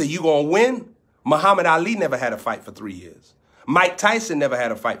 Either you gonna win. Muhammad Ali never had a fight for 3 years. Mike Tyson never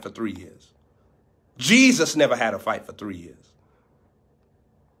had a fight for 3 years. Jesus never had a fight for 3 years.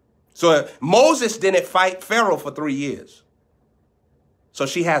 So Moses didn't fight Pharaoh for 3 years. So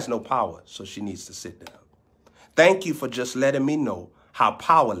she has no power. So she needs to sit down. Thank you for just letting me know how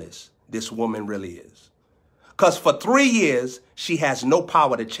powerless this woman really is. Because for 3 years, she has no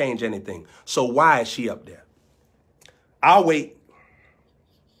power to change anything. So why is she up there? I'll wait.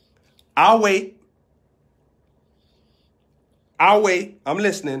 I'll wait. I'll wait. I'm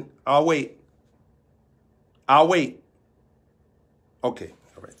listening. I'll wait. I'll wait. Okay.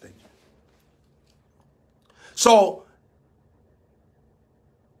 All right. Thank you. So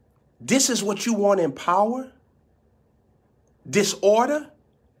this is what you want in power? Disorder?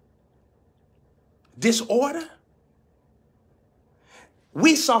 Disorder?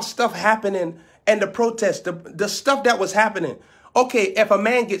 We saw stuff happening and the protests, the stuff that was happening. Okay, if a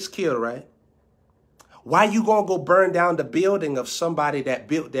man gets killed, right? Why you gonna go burn down the building of somebody that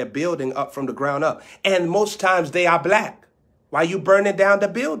built their building up from the ground up? And most times they are black. Why you burning down the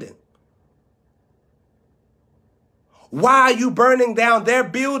building? Why are you burning down their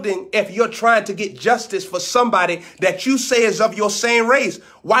building if you're trying to get justice for somebody that you say is of your same race?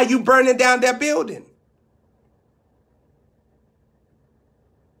 Why are you burning down their building?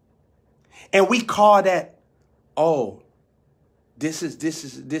 And we call that, oh, this is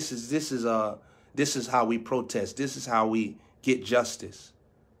how we protest. This is how we get justice.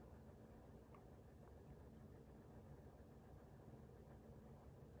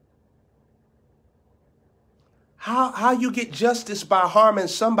 How you get justice by harming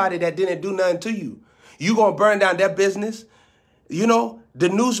somebody that didn't do nothing to you? You gonna burn down their business? You know, the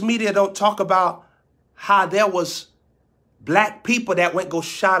news media don't talk about how there was black people that went go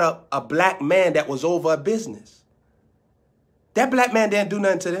shot up a black man that was over a business. That black man didn't do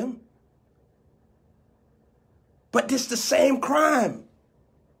nothing to them. But this the same crime.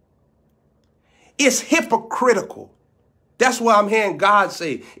 It's hypocritical. That's what I'm hearing God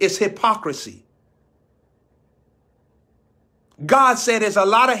say. It's hypocrisy. God said there's a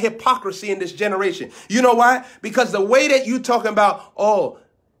lot of hypocrisy in this generation. You know why? Because the way that you talking about, oh,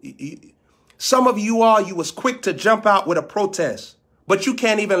 some of you was quick to jump out with a protest, but you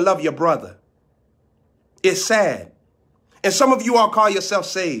can't even love your brother. It's sad. And some of you all call yourself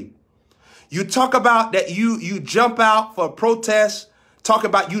saved. You talk about that you jump out for a protest, talk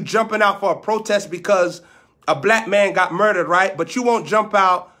about you jumping out for a protest because a black man got murdered, right? But you won't jump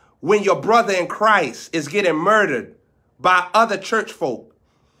out when your brother in Christ is getting murdered by other church folk.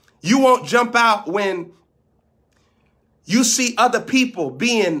 You won't jump out when you see other people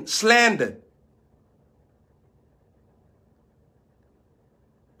being slandered.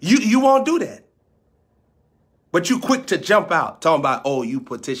 You won't do that. But you quick to jump out talking about, oh, you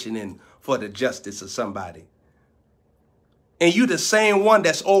petitioning for the justice of somebody. And you the same one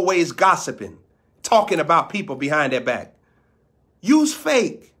that's always gossiping, talking about people behind their back. Use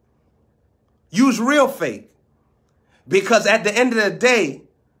fake. Use real fake. Because at the end of the day,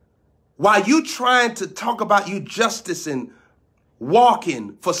 while you trying to talk about you justice and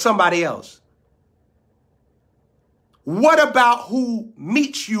walking for somebody else, what about who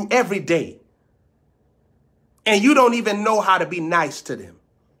meets you every day and you don't even know how to be nice to them?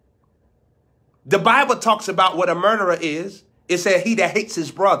 The Bible talks about what a murderer is. It said he that hates his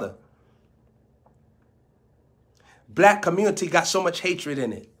brother. Black community got so much hatred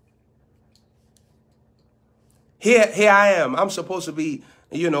in it. Here I am. I'm supposed to be,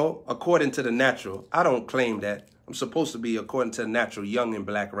 you know, according to the natural. I don't claim that. I'm supposed to be, according to the natural, young and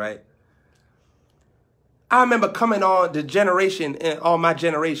black, right? I remember coming on the generation, on my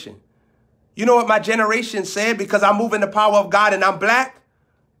generation. You know what my generation said? Because I'm moving the power of God and I'm black,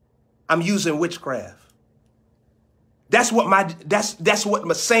 I'm using witchcraft. That's what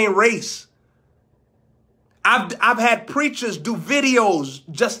my same race. I've had preachers do videos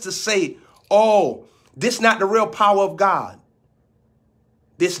just to say, oh, this not the real power of God.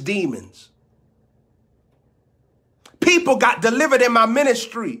 This demons. People got delivered in my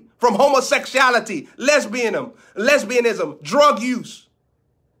ministry from homosexuality, lesbianism, drug use.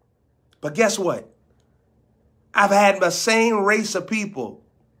 But guess what? I've had my same race of people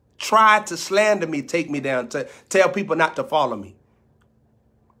try to slander me, take me down, to tell people not to follow me.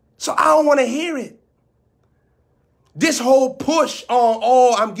 So I don't want to hear it. This whole push on,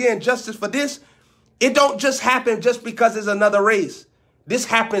 oh, I'm getting justice for this, it don't just happen just because it's another race. This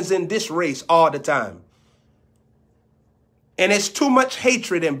happens in this race all the time. And it's too much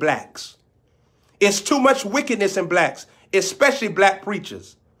hatred in blacks. It's too much wickedness in blacks, especially black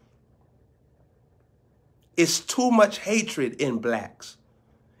preachers. It's too much hatred in blacks.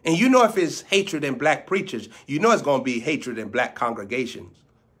 And you know if it's hatred in black preachers, you know it's going to be hatred in black congregations.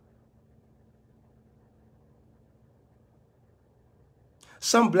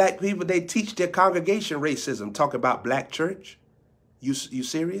 Some black people, they teach their congregation racism. Talk about black church. You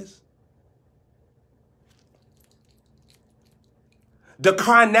serious? The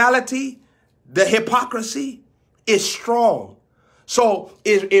carnality, the hypocrisy, is strong. So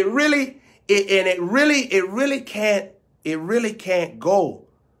it really can't go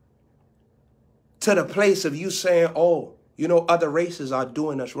to the place of you saying, oh, you know, other races are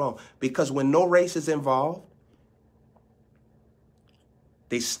doing us wrong. Because when no race is involved,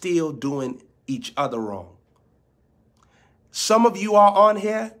 they still doing each other wrong. Some of you are on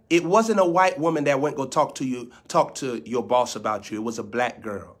here. It wasn't a white woman that went go talk to your boss about you. It was a black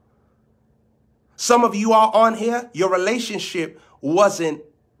girl. Some of you are on here. Your relationship wasn't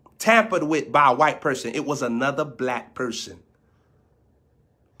tampered with by a white person. It was another black person.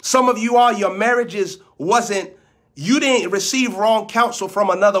 Some of you are, your marriages wasn't, you didn't receive wrong counsel from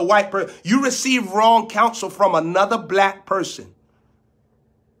another white person. You received wrong counsel from another black person.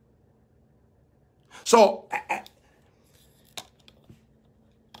 So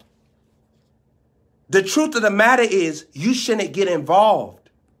the truth of the matter is you shouldn't get involved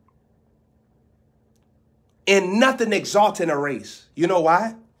in nothing exalting a race. You know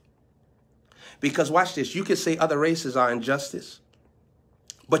why? Because watch this. You can say other races are injustice,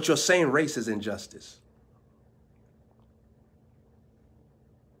 but your same race is injustice.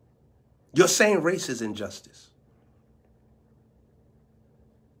 Your same race is injustice.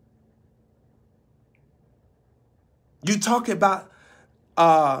 You talk about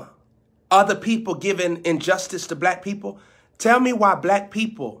other people giving injustice to black people. Tell me why black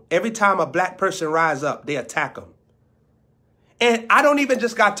people, every time a black person rise up, they attack them. And I don't even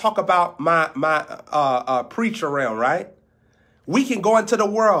just got to talk about my preacher realm, right? We can go into the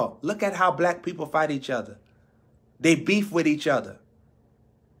world. Look at how black people fight each other. They beef with each other.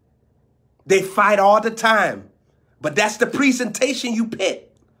 They fight all the time. But that's the presentation you pick.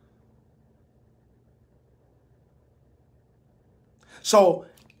 So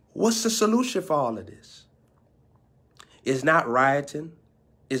what's the solution for all of this? It's not rioting.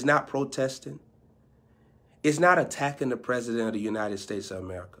 It's not protesting. It's not attacking the president of the United States of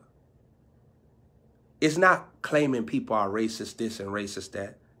America. It's not claiming people are racist this and racist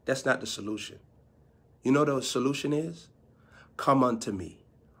that. That's not the solution. You know what the solution is? Come unto me,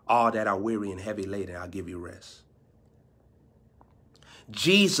 all that are weary and heavy laden, I'll give you rest.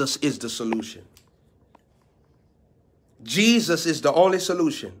 Jesus is the solution. Jesus is the only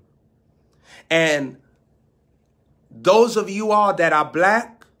solution. And those of you all that are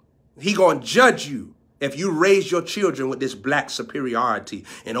black, he gonna judge you if you raise your children with this black superiority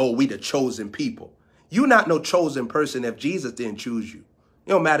and, oh, we the chosen people. You're not no chosen person if Jesus didn't choose you. It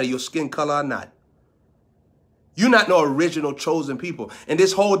don't matter your skin color or not. You're not no original chosen people. And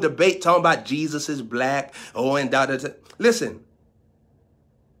this whole debate talking about Jesus is black, oh, and da-da-da. Listen,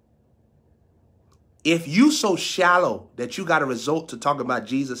 if you so shallow that you got a result to talk about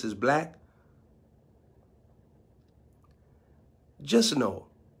Jesus is black, just know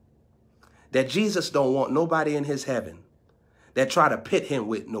that Jesus don't want nobody in his heaven that try to pit him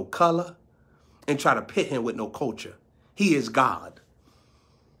with no color and try to pit him with no culture. He is God.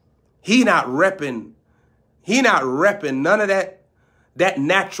 He not repping none of that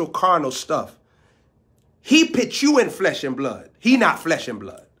natural carnal stuff. He put you in flesh and blood. He not flesh and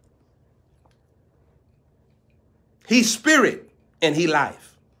blood. He's spirit and he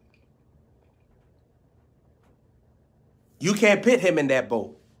life. You can't put him in that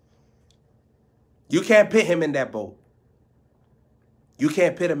boat. You can't put him in that boat. You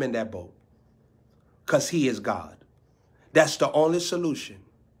can't put him in that boat because he is God. That's the only solution.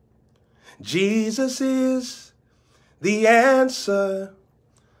 Jesus is the answer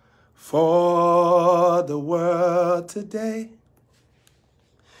for the world today.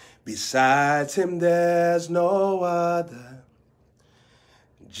 Besides him, there's no other.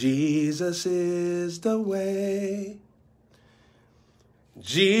 Jesus is the way.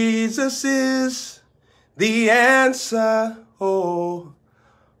 Jesus is the answer, oh,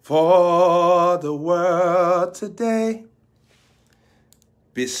 for the world today.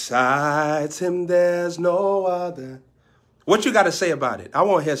 Besides him, there's no other. What you got to say about it? I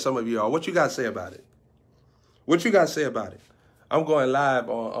want to hear some of you all. What you got to say about it? What you got to say about it? I'm going live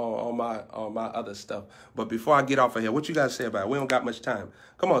on my other stuff. But before I get off of here, what you got to say about it? We don't got much time.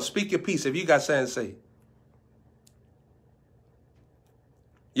 Come on, speak your piece. If you got something to say.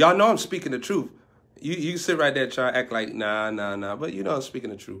 Y'all know I'm speaking the truth. You sit right there trying to act like, nah. But you know I'm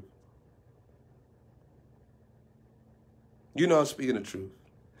speaking the truth. You know I'm speaking the truth.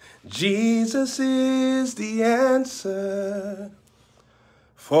 Jesus is the answer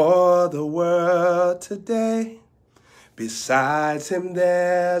for the world today. Besides him,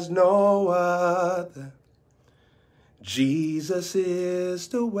 there's no other. Jesus is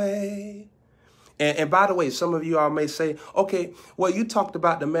the way. And by the way, some of you all may say, okay, well, you talked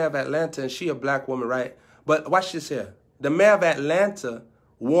about the mayor of Atlanta and she a black woman, right? But watch this here. The mayor of Atlanta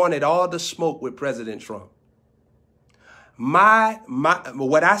wanted all the smoke with President Trump.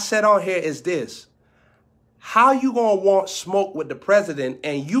 What I said on here is this. How you going to want smoke with the president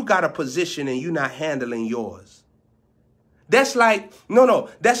and you got a position and you not handling yours? That's like, no,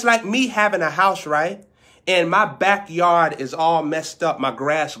 that's like me having a house, right? And my backyard is all messed up, my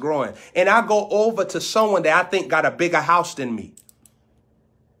grass growing. And I go over to someone that I think got a bigger house than me.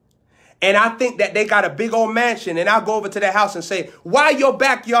 And I think that they got a big old mansion. And I'll go over to their house and say, why your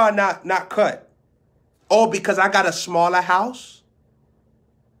backyard not cut? Oh, because I got a smaller house?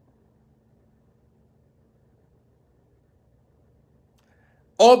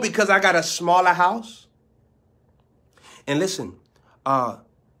 Oh, because I got a smaller house? And listen,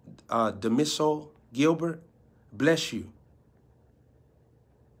 Demiso Gilbert, bless you.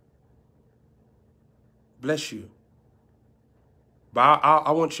 Bless you. But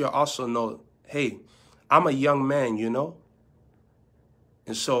I want you to also know, hey, I'm a young man, you know?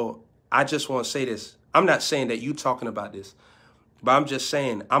 And so I just want to say this. I'm not saying that you talking about this, but I'm just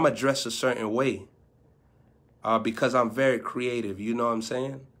saying I'm addressed a certain way because I'm very creative. You know what I'm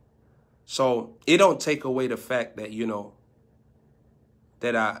saying? So it don't take away the fact that, you know,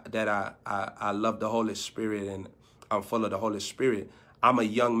 that I love the Holy Spirit and I'm full of the Holy Spirit. I'm a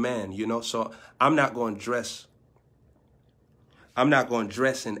young man, you know, so I'm not going to dress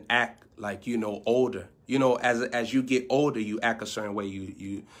and act like, you know, older. You know, as you get older, you act a certain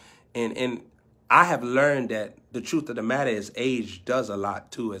way. And I have learned that the truth of the matter is age does a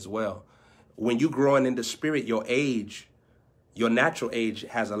lot too as well. When you're growing in the spirit, your age, your natural age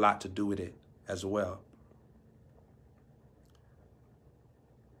has a lot to do with it as well.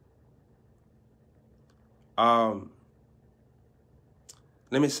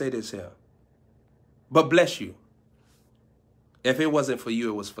 Let me say this here. But bless you. If it wasn't for you,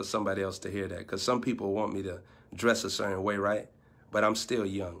 it was for somebody else to hear that. Because some people want me to dress a certain way, right? But I'm still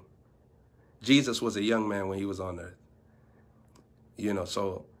young. Jesus was a young man when he was on earth. You know,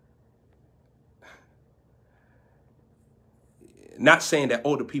 so not saying that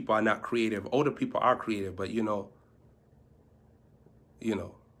older people are not creative. Older people are creative, but you know,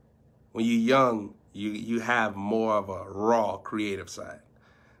 when you're young, you have more of a raw creative side.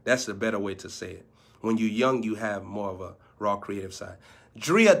 That's the better way to say it. When you're young, you have more of a raw creative side.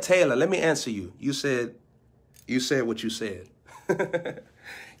 Drea Taylor, let me answer you. You said what you said.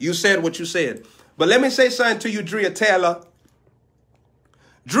 You said what you said. But let me say something to you, Drea Taylor.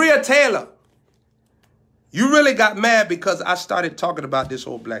 Drea Taylor, you really got mad because I started talking about this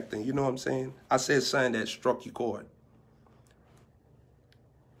whole black thing. You know what I'm saying? I said something that struck your chord.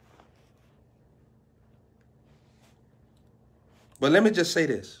 But let me just say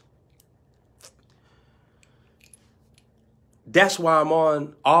this. That's why I'm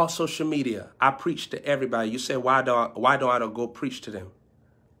on all social media. I preach to everybody. You say, why don't I go preach to them?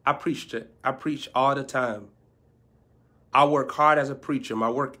 I preach all the time. I work hard as a preacher. My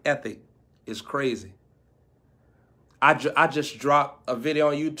work ethic is crazy. I just dropped a video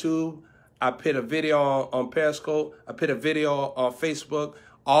on YouTube. I put a video on Periscope. I put a video on Facebook,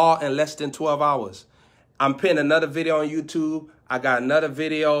 all in less than 12 hours. I'm putting another video on YouTube. I got another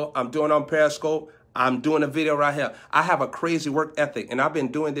video I'm doing on Periscope. I'm doing a video right here. I have a crazy work ethic, and I've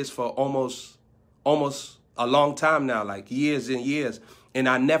been doing this for almost a long time now, like years and years, and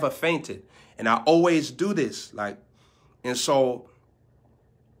I never fainted. And I always do this, and so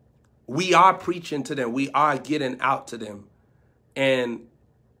we are preaching to them. We are getting out to them. And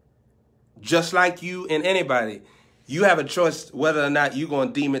just like you and anybody, you have a choice whether or not you're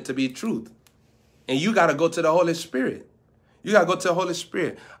going to deem it to be truth. And you got to go to the Holy Spirit. You got to go to the Holy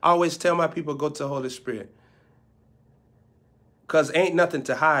Spirit. I always tell my people, go to the Holy Spirit. Because ain't nothing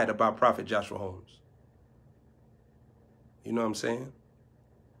to hide about Prophet Joshua Holmes. You know what I'm saying?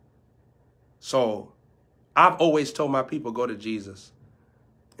 So I've always told my people, go to Jesus.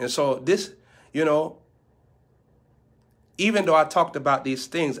 And so this, you know, even though I talked about these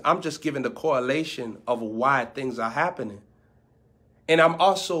things, I'm just giving the correlation of why things are happening. And I'm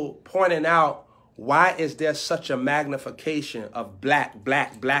also pointing out, why is there such a magnification of black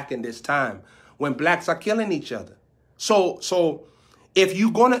in this time when blacks are killing each other? So if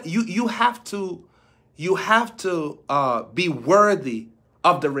you're gonna, you have to be worthy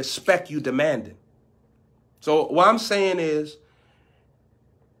of the respect you demanded. So what I'm saying is,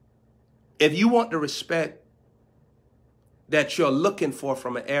 if you want the respect that you're looking for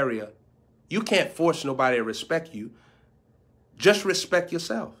from an area, you can't force nobody to respect you. Just respect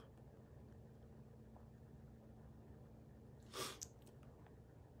yourself.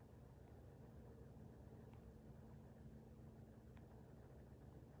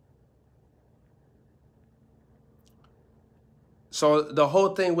 So the whole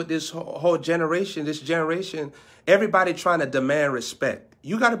thing with this whole generation, everybody trying to demand respect.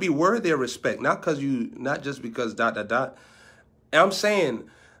 You got to be worthy of respect, not just because ... And I'm saying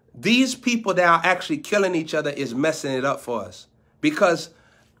these people that are actually killing each other is messing it up for us. Because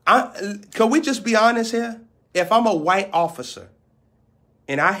can we just be honest here? If I'm a white officer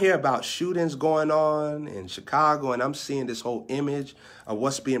and I hear about shootings going on in Chicago and I'm seeing this whole image of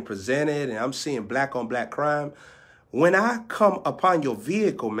what's being presented and I'm seeing black on black crime, when I come upon your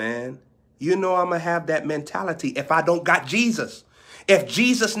vehicle, man, you know I'm going to have that mentality if I don't got Jesus. If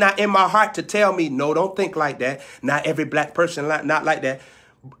Jesus not in my heart to tell me, no, don't think like that. Not every black person, not like that.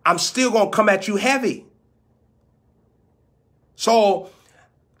 I'm still going to come at you heavy. So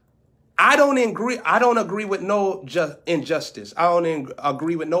I don't agree with no injustice. I don't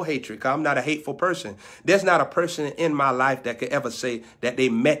agree with no hatred, because I'm not a hateful person. There's not a person in my life that could ever say that they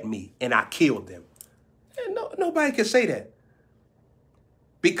met me and I killed them. And nobody can say that.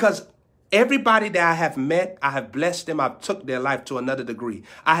 Because everybody that I have met, I have blessed them. I've took their life to another degree.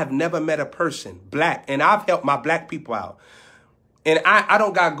 I have never met a person, black, and I've helped my black people out. And I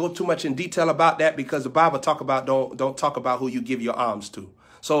don't got to go too much in detail about that, because the Bible talk about don't talk about who you give your alms to.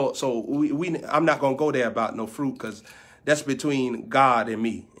 So I'm not going to go there about no fruit, because that's between God and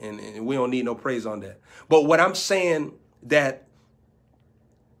me. And we don't need no praise on that. But what I'm saying, that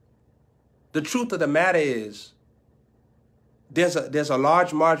the truth of the matter is, there's a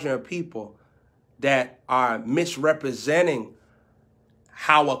large margin of people that are misrepresenting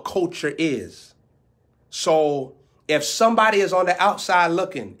how a culture is. So if somebody is on the outside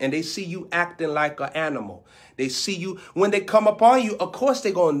looking and they see you acting like an animal, they see you, when they come upon you, of course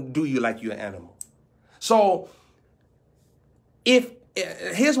they're going to do you like you're an animal. So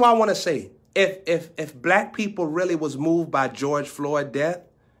here's what I want to say. If black people really was moved by George Floyd's death,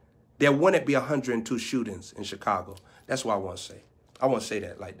 there wouldn't be 102 shootings in Chicago. That's what I want to say. I want to say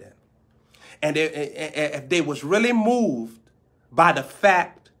that like that. And if they was really moved by the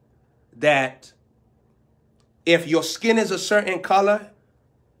fact that if your skin is a certain color,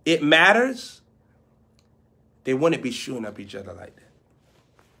 it matters, they wouldn't be shooting up each other like that.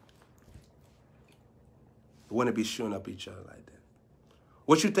 They wouldn't be shooting up each other like that.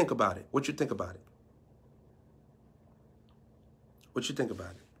 What you think about it? What you think about it? What you think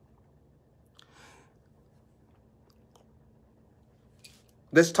about it?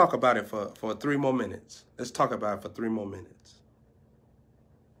 Let's talk about it for 3 more minutes. Let's talk about it for 3 more minutes.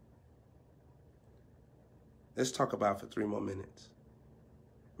 Let's talk about it for 3 more minutes.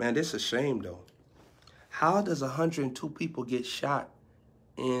 Man, this is a shame, though. How does 102 people get shot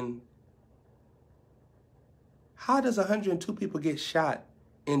in... How does 102 people get shot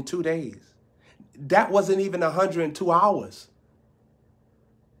in 2 days? That wasn't even 102 hours.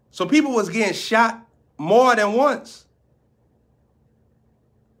 So people was getting shot more than once.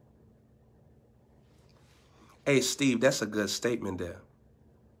 Hey, Steve, that's a good statement there.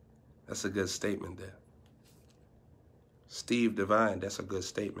 That's a good statement there. Steve Divine, that's a good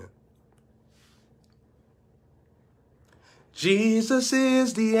statement. Jesus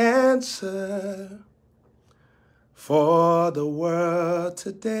is the answer for the world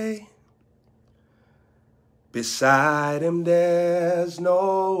today. Beside him there's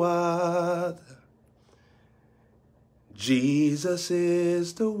no other. Jesus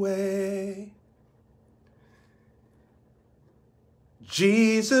is the way.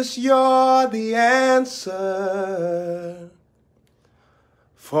 Jesus, you're the answer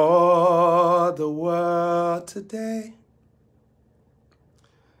for the world today.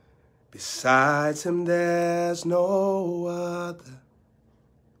 Besides him, there's no other.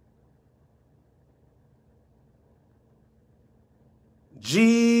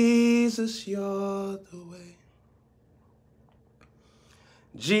 Jesus, you're the way.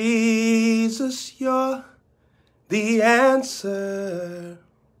 Jesus, you're the answer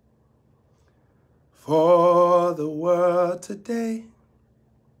for the world today.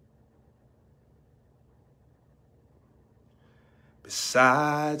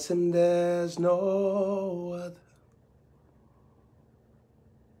 Besides him, there's no other.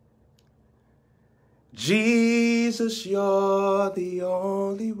 Jesus, you're the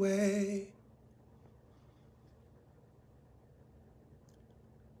only way.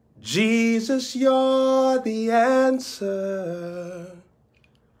 Jesus, you're the answer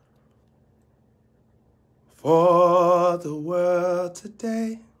for the world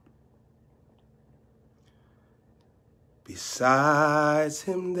today. Besides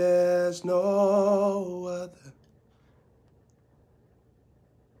him, there's no other.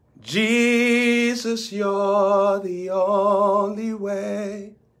 Jesus, you're the only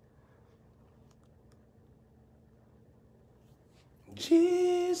way.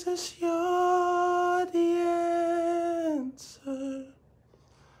 Jesus, you're the answer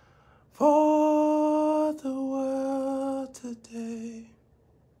for the world today.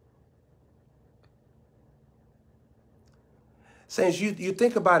 Saints, you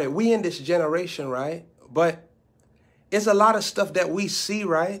think about it. We in this generation, right? But it's a lot of stuff that we see,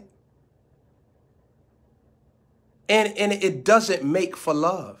 right? And it doesn't make for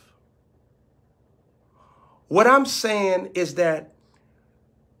love. What I'm saying is that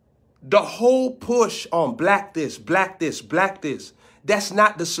the whole push on black this, black this, black this, that's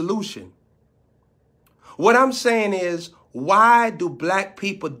not the solution. What I'm saying is, why do black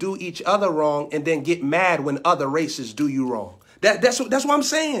people do each other wrong and then get mad when other races do you wrong? That's what I'm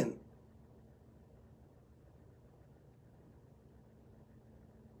saying.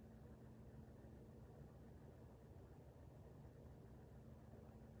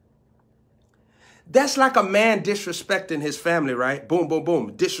 That's like a man disrespecting his family, right? Boom, boom,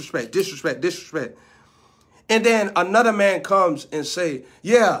 boom. Disrespect, disrespect, disrespect. And then another man comes and say,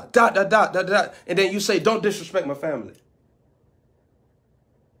 yeah, dot, dot, dot, dot, dot. And then you say, don't disrespect my family.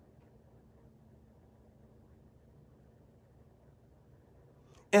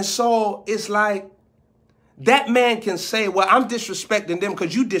 And so it's like that man can say, well, I'm disrespecting them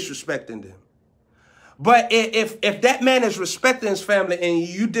because you disrespecting them. But if that man is respecting his family and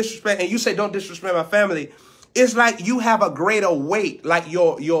you disrespect and you say, don't disrespect my family, it's like you have a greater weight, like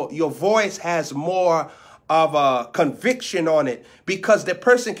your voice has more of a conviction on it, because the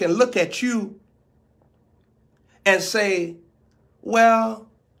person can look at you and say, well,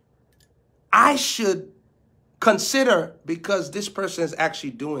 I should consider because this person is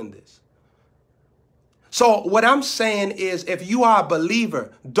actually doing this. So what I'm saying is, if you are a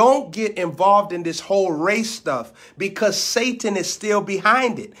believer, don't get involved in this whole race stuff because Satan is still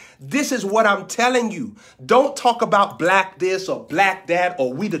behind it. This is what I'm telling you. Don't talk about black this or black that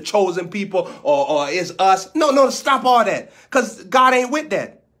or we the chosen people or it's us. No, stop all that, because God ain't with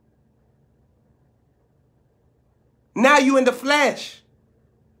that. Now you in the flesh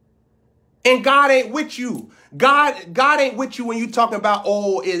and God ain't with you. God ain't with you when you talking about,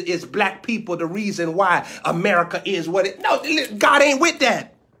 oh, is black people the reason why America is what it. No, God ain't with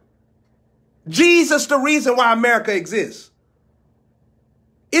that. Jesus the reason why America exists.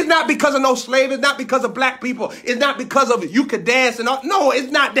 It's not because of no slaves. It's not because of black people. It's not because of you could dance and all. No, it's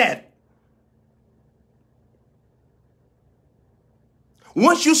not that.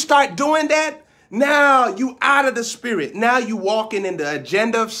 Once you start doing that, now you out of the spirit. Now you walking in the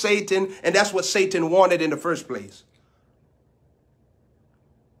agenda of Satan, and that's what Satan wanted in the first place.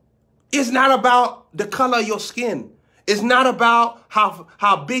 It's not about the color of your skin. It's not about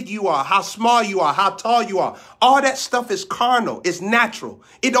how big you are, how small you are, how tall you are. All that stuff is carnal. It's natural.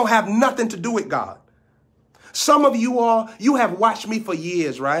 It don't have nothing to do with God. Some of you have watched me for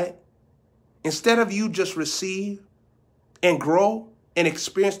years, right? Instead of you just receive and grow and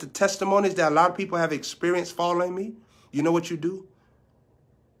experience the testimonies that a lot of people have experienced following me, you know what you do?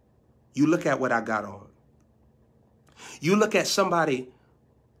 You look at what I got on. You look at somebody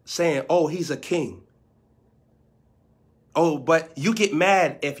saying, oh, he's a king. Oh, but you get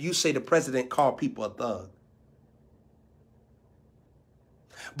mad if you say the president called people a thug.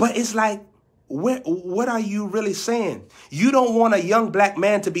 But it's like, what are you really saying? You don't want a young black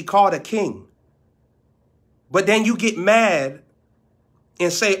man to be called a king. But then you get mad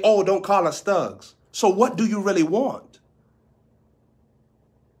and say, oh, don't call us thugs. So what do you really want?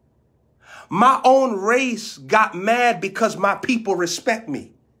 My own race got mad because my people respect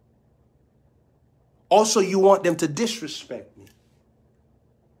me. Also, you want them to disrespect me.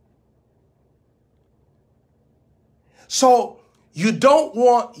 So you don't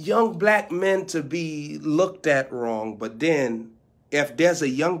want young black men to be looked at wrong. But then if there's a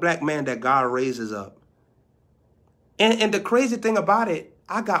young black man that God raises up, and the crazy thing about it,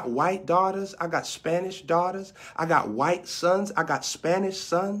 I got white daughters, I got Spanish daughters, I got white sons, I got Spanish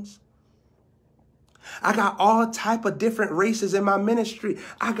sons. I got all type of different races in my ministry.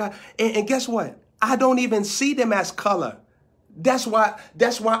 And guess what? I don't even see them as color. That's why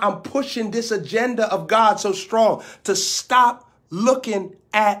I'm pushing this agenda of God so strong, to stop looking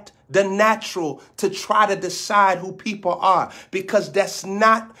at the natural to try to decide who people are, because that's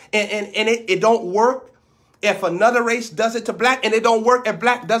not, and it don't work if another race does it to black, and it don't work if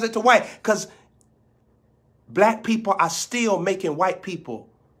black does it to white, because black people are still making white people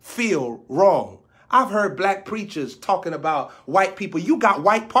feel wrong. I've heard black preachers talking about white people. You got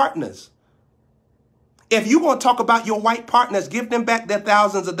white partners. If you want to talk about your white partners, give them back their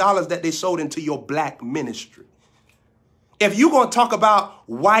thousands of dollars that they sold into your black ministry. If you're going to talk about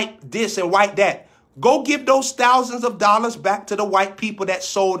white this and white that, Go give those thousands of dollars back to the white people that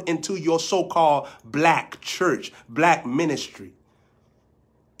sold into your so-called black church, black ministry.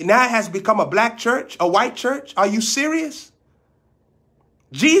 Now it has become a black church, a white church. Are you serious?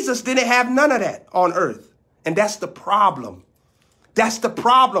 Jesus didn't have none of that on earth. And that's the problem. That's the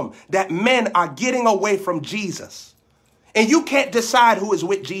problem, that men are getting away from Jesus. And you can't decide who is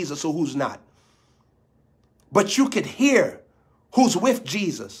with Jesus or who's not. But you could hear who's with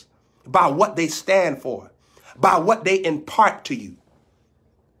Jesus by what they stand for, by what they impart to you,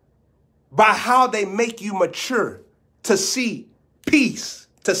 by how they make you mature to see peace,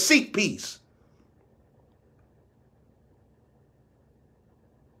 to seek peace.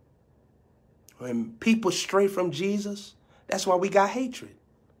 When people stray from Jesus, that's why we got hatred.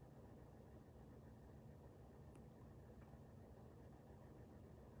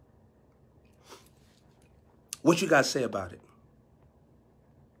 What you got to say about it?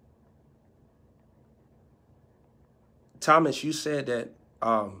 Thomas, you said that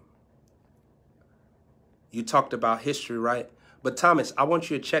you talked about history, right? But Thomas, I want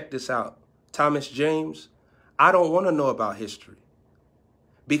you to check this out. Thomas James, I don't want to know about history,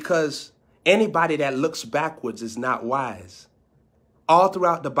 because anybody that looks backwards is not wise. All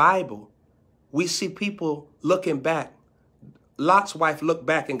throughout the Bible, we see people looking back. Lot's wife looked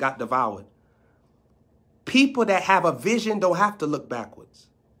back and got devoured. People that have a vision don't have to look backwards.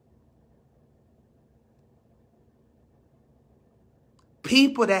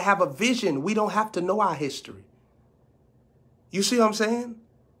 People that have a vision, we don't have to know our history. You see what I'm saying?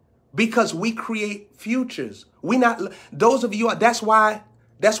 Because we create futures. Those of you, that's why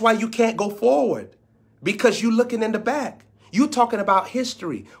you can't go forward, because you're looking in the back. You talking about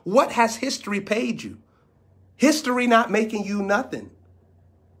history. What has history paid you? History not making you nothing.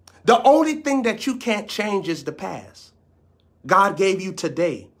 The only thing that you can't change is the past. God gave you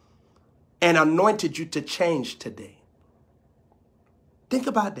today and anointed you to change today. Think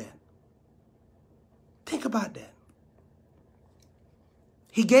about that. Think about that.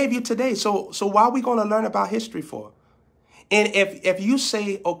 He gave you today. So why are we going to learn about history for? And if you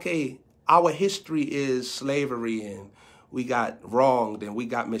say, okay, our history is slavery and we got wronged and we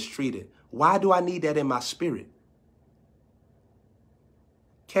got mistreated, why do I need that in my spirit?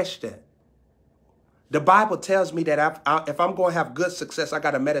 Catch that. The Bible tells me that if I'm going to have good success, I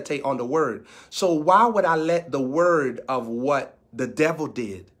got to meditate on the word. So why would I let the word of what the devil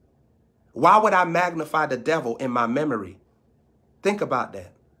did? Why would I magnify the devil in my memory? Think about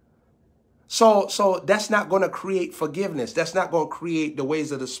that. So that's not going to create forgiveness. That's not going to create the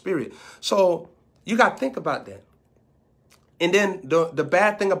ways of the Spirit. So you got to think about that. And then the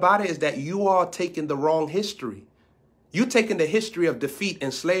bad thing about it is that you are taking the wrong history. You're taking the history of defeat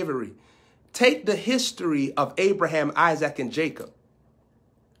and slavery. Take the history of Abraham, Isaac, and Jacob.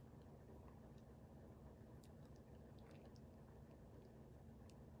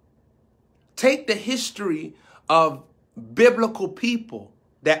 Take the history of biblical people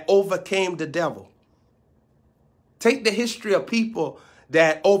that overcame the devil. Take the history of people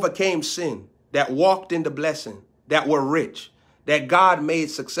that overcame sin, that walked in the blessing, that were rich, that God made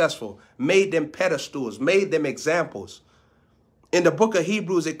successful, made them pedestals, made them examples. In the book of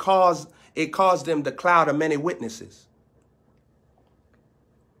Hebrews, it calls them the cloud of many witnesses.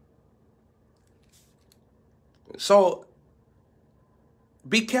 So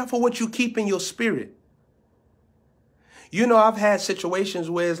be careful what you keep in your spirit. You know, I've had situations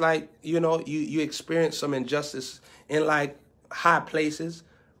where it's like, you know, you experience some injustice in like high places,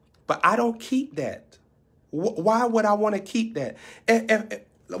 but I don't keep that. Why would I want to keep that?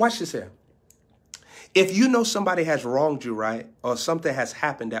 Watch this here. If you know somebody has wronged you, right, or something has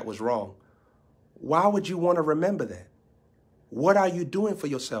happened that was wrong, why would you want to remember that? What are you doing for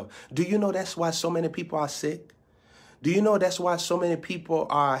yourself? Do you know that's why so many people are sick? Do you know that's why so many people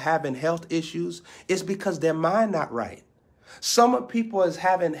are having health issues? It's because their mind not right. Some people is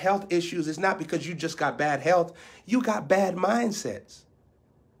having health issues. It's not because you just got bad health. You got bad mindsets.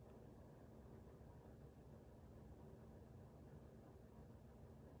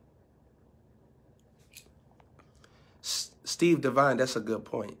 Steve Devine, that's a good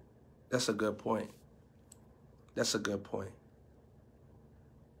point. That's a good point. That's a good point.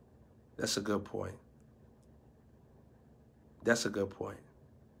 That's a good point. That's a good point.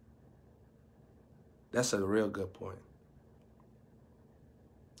 That's a real good point.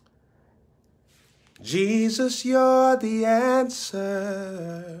 Jesus, you're the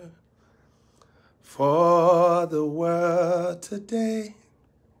answer for the world today.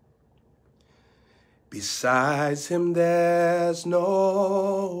 Besides him, there's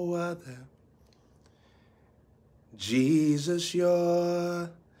no other. Jesus, you're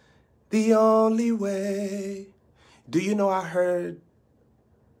the only way. Do you know I heard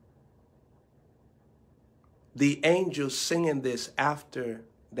the angels singing this after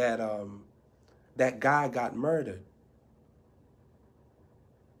that guy got murdered?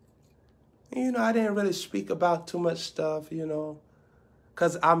 You know, I didn't really speak about too much stuff, you know,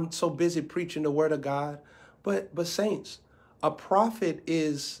 because I'm so busy preaching the word of God. But saints, a prophet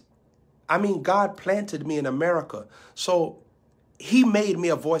is, I mean, God planted me in America. So he made me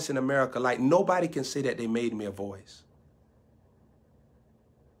a voice in America. Like nobody can say that they made me a voice.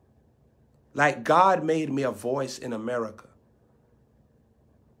 Like God made me a voice in America.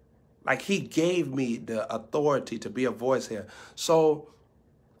 Like he gave me the authority to be a voice here. So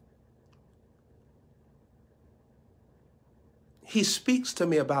he speaks to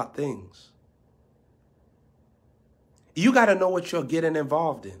me about things. You got to know what you're getting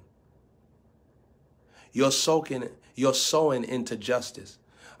involved in. You're sowing into justice.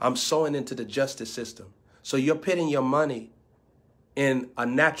 I'm sowing into the justice system. So you're putting your money in a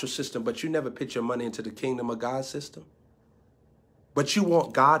natural system, but you never put your money into the kingdom of God system. But you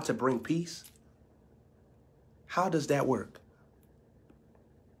want God to bring peace. How does that work?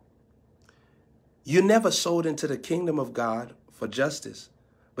 You never sowed into the kingdom of God for justice,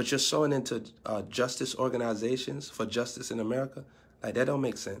 but you're sowing into justice organizations for justice in America. Like that don't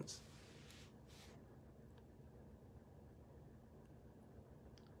make sense.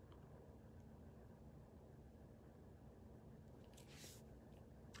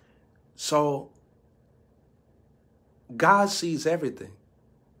 So God sees everything.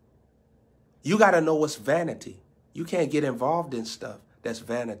 You got to know what's vanity. You can't get involved in stuff that's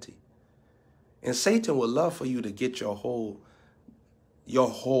vanity. And Satan would love for you to get your whole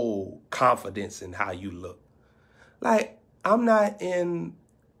confidence in how you look. Like I'm not in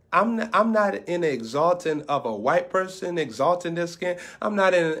the exalting of a white person exalting their skin. I'm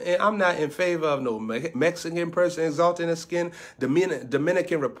not in favor of no Mexican person exalting their skin,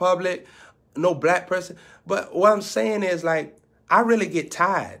 Dominican Republic, no black person. But what I'm saying is, like, I really get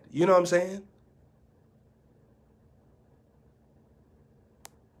tired. You know what I'm saying?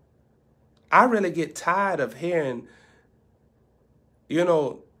 I really get tired of hearing, you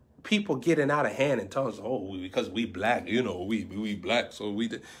know, people getting out of hand and telling us, oh, because we black, you know, we black, so we,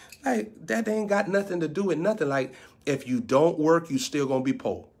 like, that ain't got nothing to do with nothing. Like, if you don't work, you still gonna be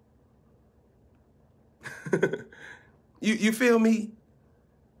poor. You feel me?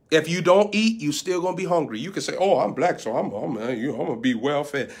 If you don't eat, you still gonna be hungry. You can say, oh, I'm black, so I'm gonna be well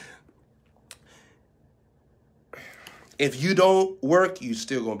fed. If you don't work, you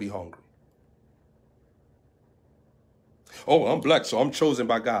still gonna be hungry. Oh, I'm black, so I'm chosen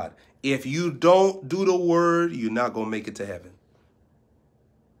by God. If you don't do the word, you're not going to make it to heaven.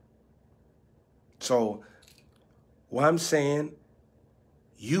 So what I'm saying,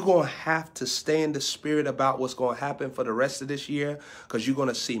 you're going to have to stay in the spirit about what's going to happen for the rest of this year, because you're going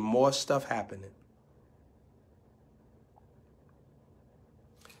to see more stuff happening.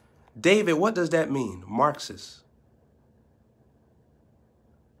 David, what does that mean? Marxist.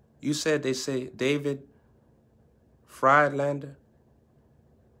 You said they say David Friedlander.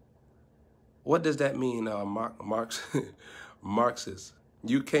 What does that mean, Marxist?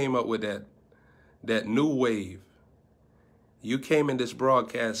 You came up with that new wave. You came in this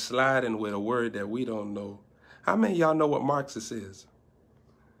broadcast sliding with a word that we don't know. How many of y'all know what Marxist is?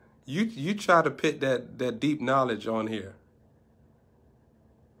 You try to put that deep knowledge on here.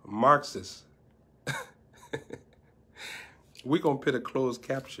 Marxist. We're going to put a closed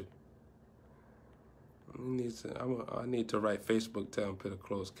caption. I need to write Facebook tell them put a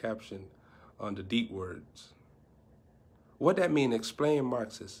closed caption on the deep words. What that mean? Explain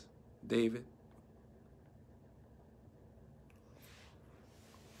Marxist, David.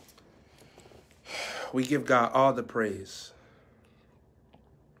 We give God all the praise.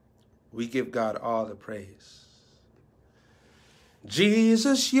 We give God all the praise.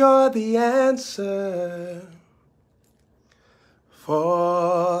 Jesus, you're the answer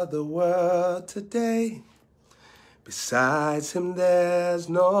for the world today. Besides him, there's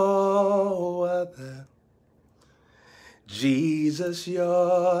no other. Jesus,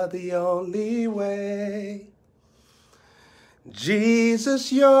 you're the only way.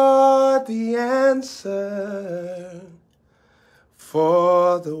 Jesus, you're the answer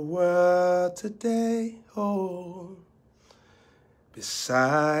for the world today. Oh,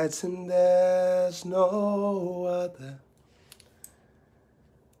 besides him, there's no other.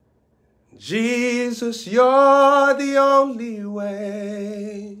 Jesus, you're the only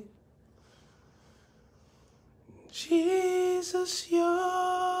way. Jesus,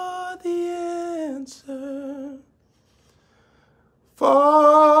 you're the answer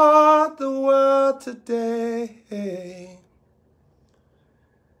for today.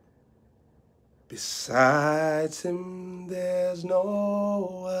 Besides him, there's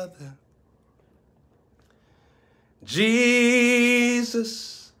no other.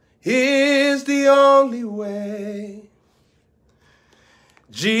 Jesus is the only way.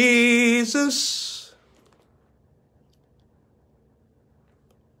 Jesus,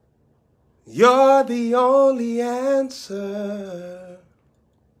 you're the only answer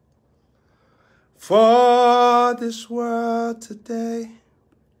for this world today.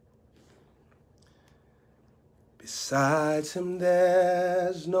 Besides him,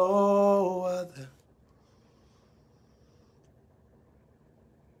 there's no other.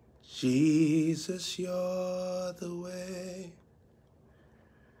 Jesus, you're the way.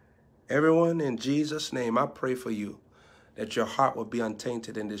 Everyone, in Jesus' name, I pray for you that your heart will be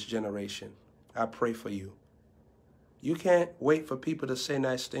untainted in this generation. I pray for you. You can't wait for people to say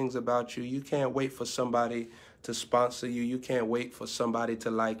nice things about you. You can't wait for somebody to sponsor you. You can't wait for somebody to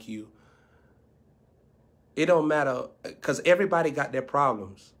like you. It don't matter, because everybody got their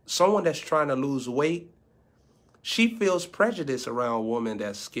problems. Someone that's trying to lose weight, she feels prejudice around a woman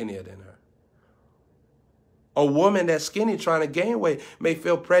that's skinnier than her. A woman that's skinny trying to gain weight may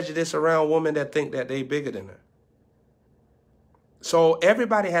feel prejudice around a woman that think that they bigger than her. So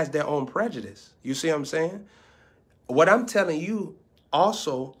everybody has their own prejudice. You see what I'm saying? What I'm telling you,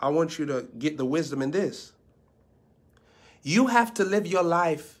 also, I want you to get the wisdom in this. You have to live your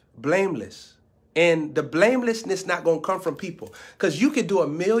life blameless. And the blamelessness not going to come from people. Because you could do a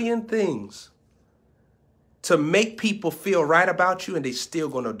million things to make people feel right about you, and they still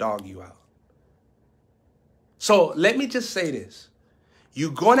going to dog you out. So let me just say this.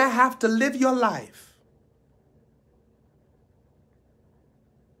 You're going to have to live your life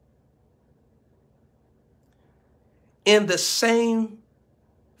in the same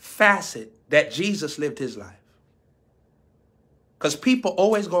facet that Jesus lived his life. Because people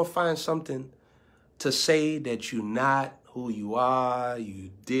always going to find something to say that you're not who you are,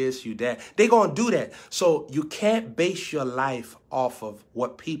 you this, you that. They're going to do that. So you can't base your life off of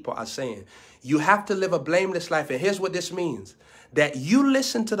what people are saying. You have to live a blameless life. And here's what this means. That you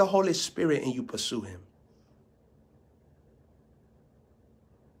listen to the Holy Spirit and you pursue him.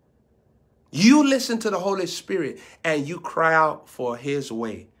 You listen to the Holy Spirit and you cry out for his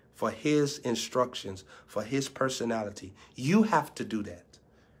way, for his instructions, for his personality. You have to do that.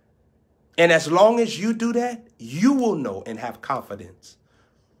 And as long as you do that, you will know and have confidence.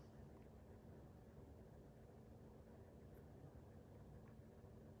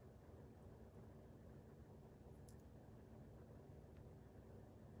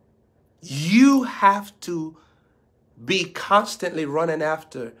 You have to be constantly running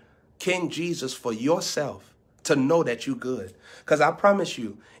after King Jesus for yourself to know that you're good. Because I promise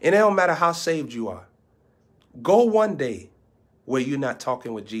you, and it don't matter how saved you are, go one day where you're not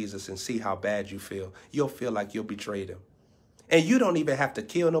talking with Jesus and see how bad you feel. You'll feel like you'll betrayed him. And you don't even have to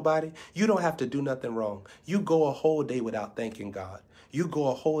kill nobody. You don't have to do nothing wrong. You go a whole day without thanking God. You go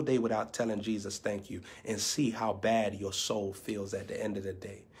a whole day without telling Jesus thank you, and see how bad your soul feels at the end of the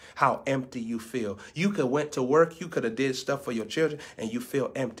day. How empty you feel. You could went to work. You could have did stuff for your children and you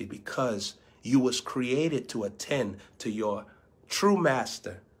feel empty because you was created to attend to your true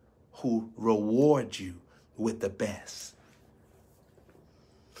master who rewards you with the best.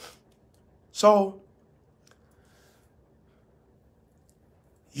 So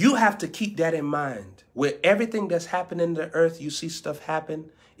you have to keep that in mind. With everything that's happening in the earth, you see stuff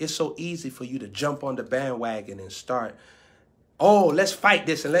happen. It's so easy for you to jump on the bandwagon and start, oh, let's fight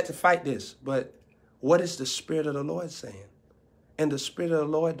this and let's fight this. But what is the Spirit of the Lord saying? And the Spirit of the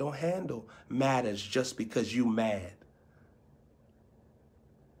Lord don't handle matters just because you mad.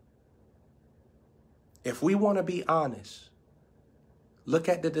 If we want to be honest, look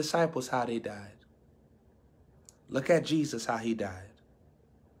at the disciples, how they died. Look at Jesus, how he died.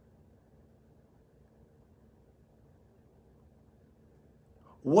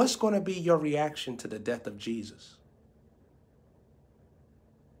 What's going to be your reaction to the death of Jesus?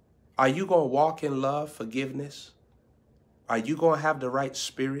 Are you going to walk in love, forgiveness? Are you going to have the right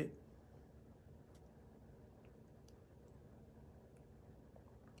spirit?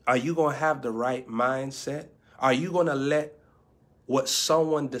 Are you going to have the right mindset? Are you going to let what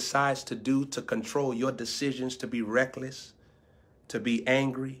someone decides to do to control your decisions, to be reckless, to be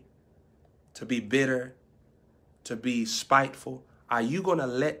angry, to be bitter, to be spiteful? Are you going to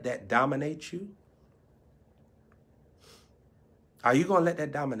let that dominate you? Are you going to let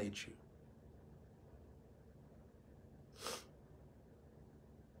that dominate you?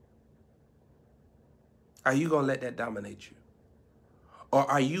 Are you going to let that dominate you? Or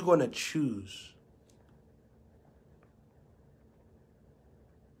are you going to choose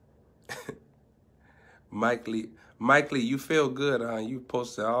Mike Lee, you feel good, huh? You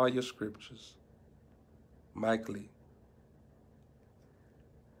posted all your scriptures. Mike Lee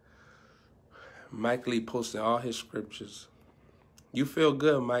posted all his scriptures. You feel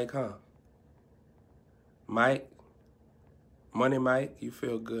good, Mike, huh? Mike, Money Mike, you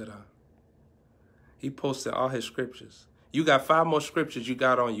feel good, huh? He posted all his scriptures. You got 5 more scriptures you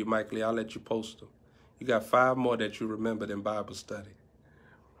got on you, Mike Lee. I'll let you post them. You got 5 more that you remembered in Bible study.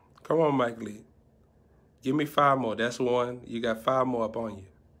 Come on, Mike Lee. Give me 5 more. That's 1. You got 5 more up on you.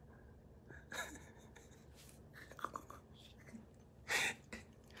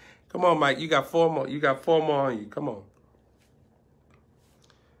 Come on, Mike. You got 4 more. You got 4 more on you. Come on.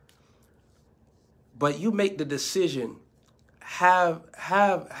 But you make the decision. Have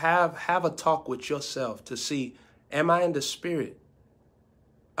a talk with yourself to see, am I in the spirit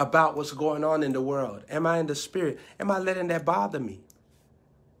about what's going on in the world? Am I in the spirit? Am I letting that bother me?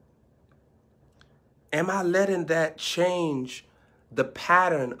 Am I letting that change the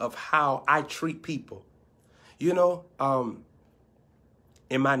pattern of how I treat people? You know,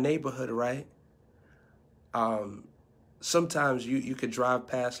 in my neighborhood, right? Sometimes you could drive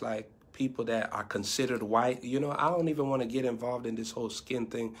past like people that are considered white. You know, I don't even want to get involved in this whole skin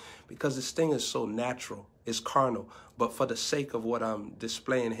thing because this thing is so natural. It's carnal. But for the sake of what I'm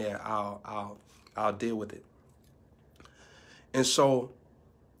displaying here, I'll deal with it. And so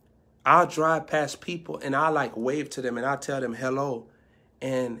I'll drive past people and I'll like wave to them and I'll tell them hello.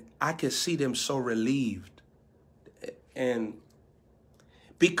 And I can see them so relieved. And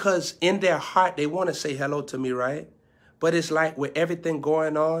because in their heart, they want to say hello to me, right? But it's like with everything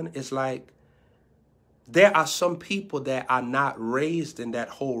going on, it's like there are some people that are not raised in that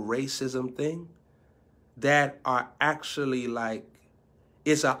whole racism thing that are actually like,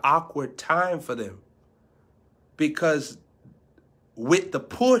 it's an awkward time for them. Because with the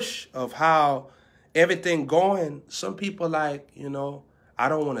push of how everything going, some people like, you know, I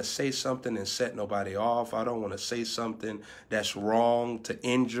don't want to say something and set nobody off. I don't want to say something that's wrong to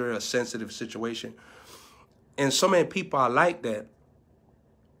injure a sensitive situation. And so many people are like that.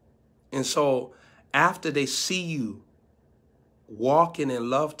 And so after they see you walking in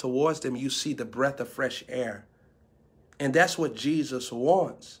love towards them, you see the breath of fresh air. And that's what Jesus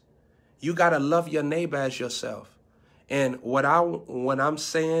wants. You got to love your neighbor as yourself. And what I'm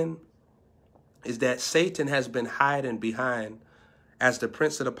saying is that Satan has been hiding behind as the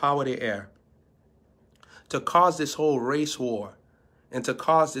prince of the power of the air to cause this whole race war and to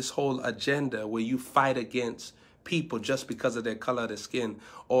cause this whole agenda where you fight against people just because of their color of their skin,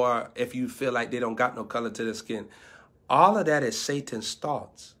 or if you feel like they don't got no color to their skin. All of that is Satan's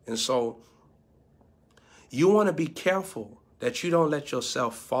thoughts. And so you want to be careful that you don't let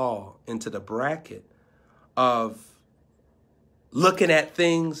yourself fall into the bracket of looking at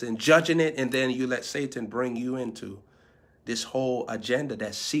things and judging it, and then you let Satan bring you into this whole agenda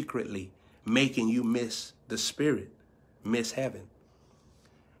that's secretly making you miss the spirit, miss heaven.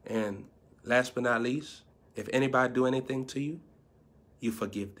 And last but not least, if anybody do anything to you, you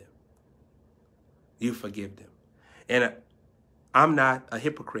forgive them. You forgive them. And I'm not a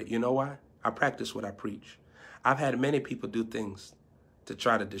hypocrite. You know why? I practice what I preach. I've had many people do things to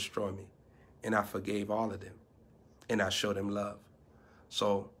try to destroy me, and I forgave all of them, and I showed them love.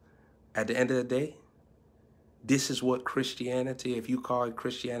 So at the end of the day, this is what Christianity, if you call it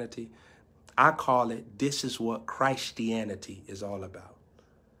Christianity, I call it, this is what Christianity is all about.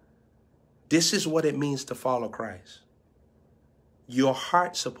 This is what it means to follow Christ. Your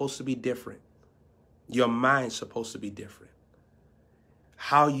heart's supposed to be different. Your mind's supposed to be different.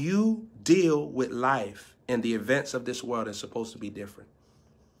 How you deal with life and the events of this world is supposed to be different.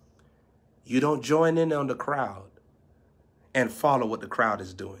 You don't join in on the crowd and follow what the crowd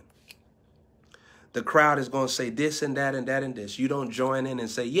is doing. The crowd is going to say this and that and that and this. You don't join in and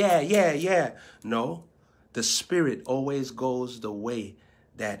say, yeah, yeah, yeah. No, the spirit always goes the way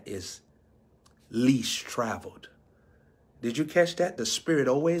that is least traveled. Did you catch that? The spirit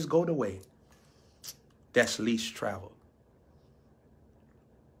always go the way that's least traveled.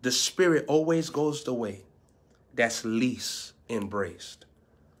 The spirit always goes the way that's least embraced.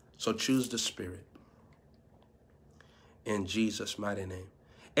 So choose the spirit. In Jesus' mighty name.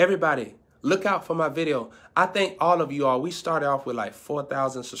 Everybody, look out for my video. I thank all of you all. We started off with like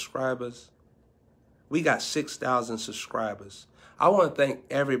 4,000 subscribers. We got 6,000 subscribers. I want to thank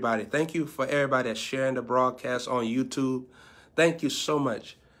everybody. Thank you for everybody that's sharing the broadcast on YouTube. Thank you so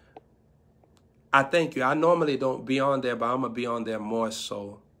much. I thank you. I normally don't be on there, but I'm going to be on there more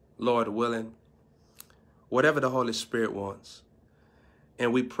so, Lord willing. Whatever the Holy Spirit wants.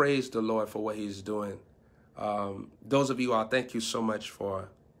 And we praise the Lord for what he's doing. Those of you all, thank you so much for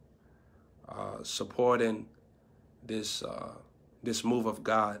supporting this this move of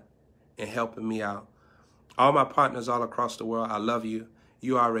God and helping me out. All my partners all across the world, I love you.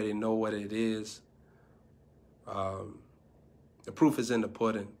 You already know what it is. The proof is in the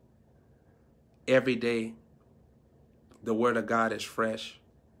pudding. Every day, the word of God is fresh.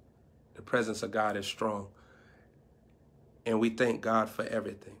 The presence of God is strong. And we thank God for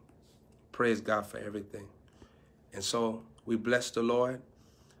everything. Praise God for everything. And so we bless the Lord.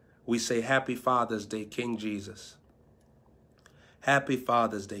 We say Happy Father's Day, King Jesus. Happy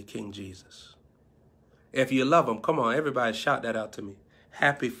Father's Day, King Jesus. If you love him, come on, everybody shout that out to me.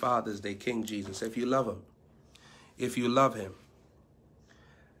 Happy Father's Day, King Jesus. If you love him, if you love him,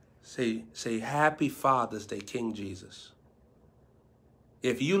 say Happy Father's Day, King Jesus.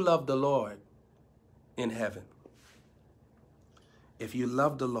 If you love the Lord in heaven, if you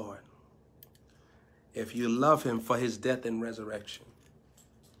love the Lord, if you love him for his death and resurrection,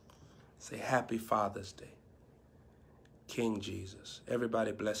 say Happy Father's Day, King Jesus.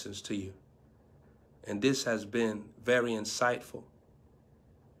 Everybody, blessings to you. And this has been very insightful.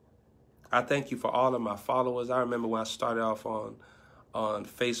 I thank you for all of my followers. I remember when I started off on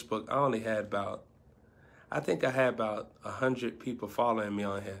Facebook, I only had I think I had about 100 people following me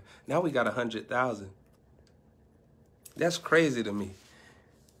on here. Now we got 100,000. That's crazy to me.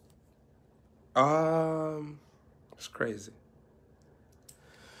 It's crazy.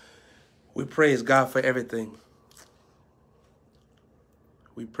 We praise God for everything.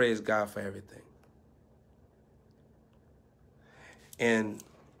 We praise God for everything. And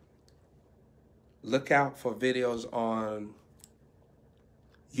look out for videos on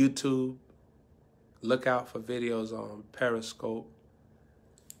YouTube. Look out for videos on Periscope.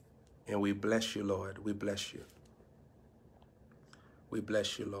 And we bless you, Lord. We bless you. We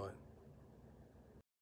bless you, Lord.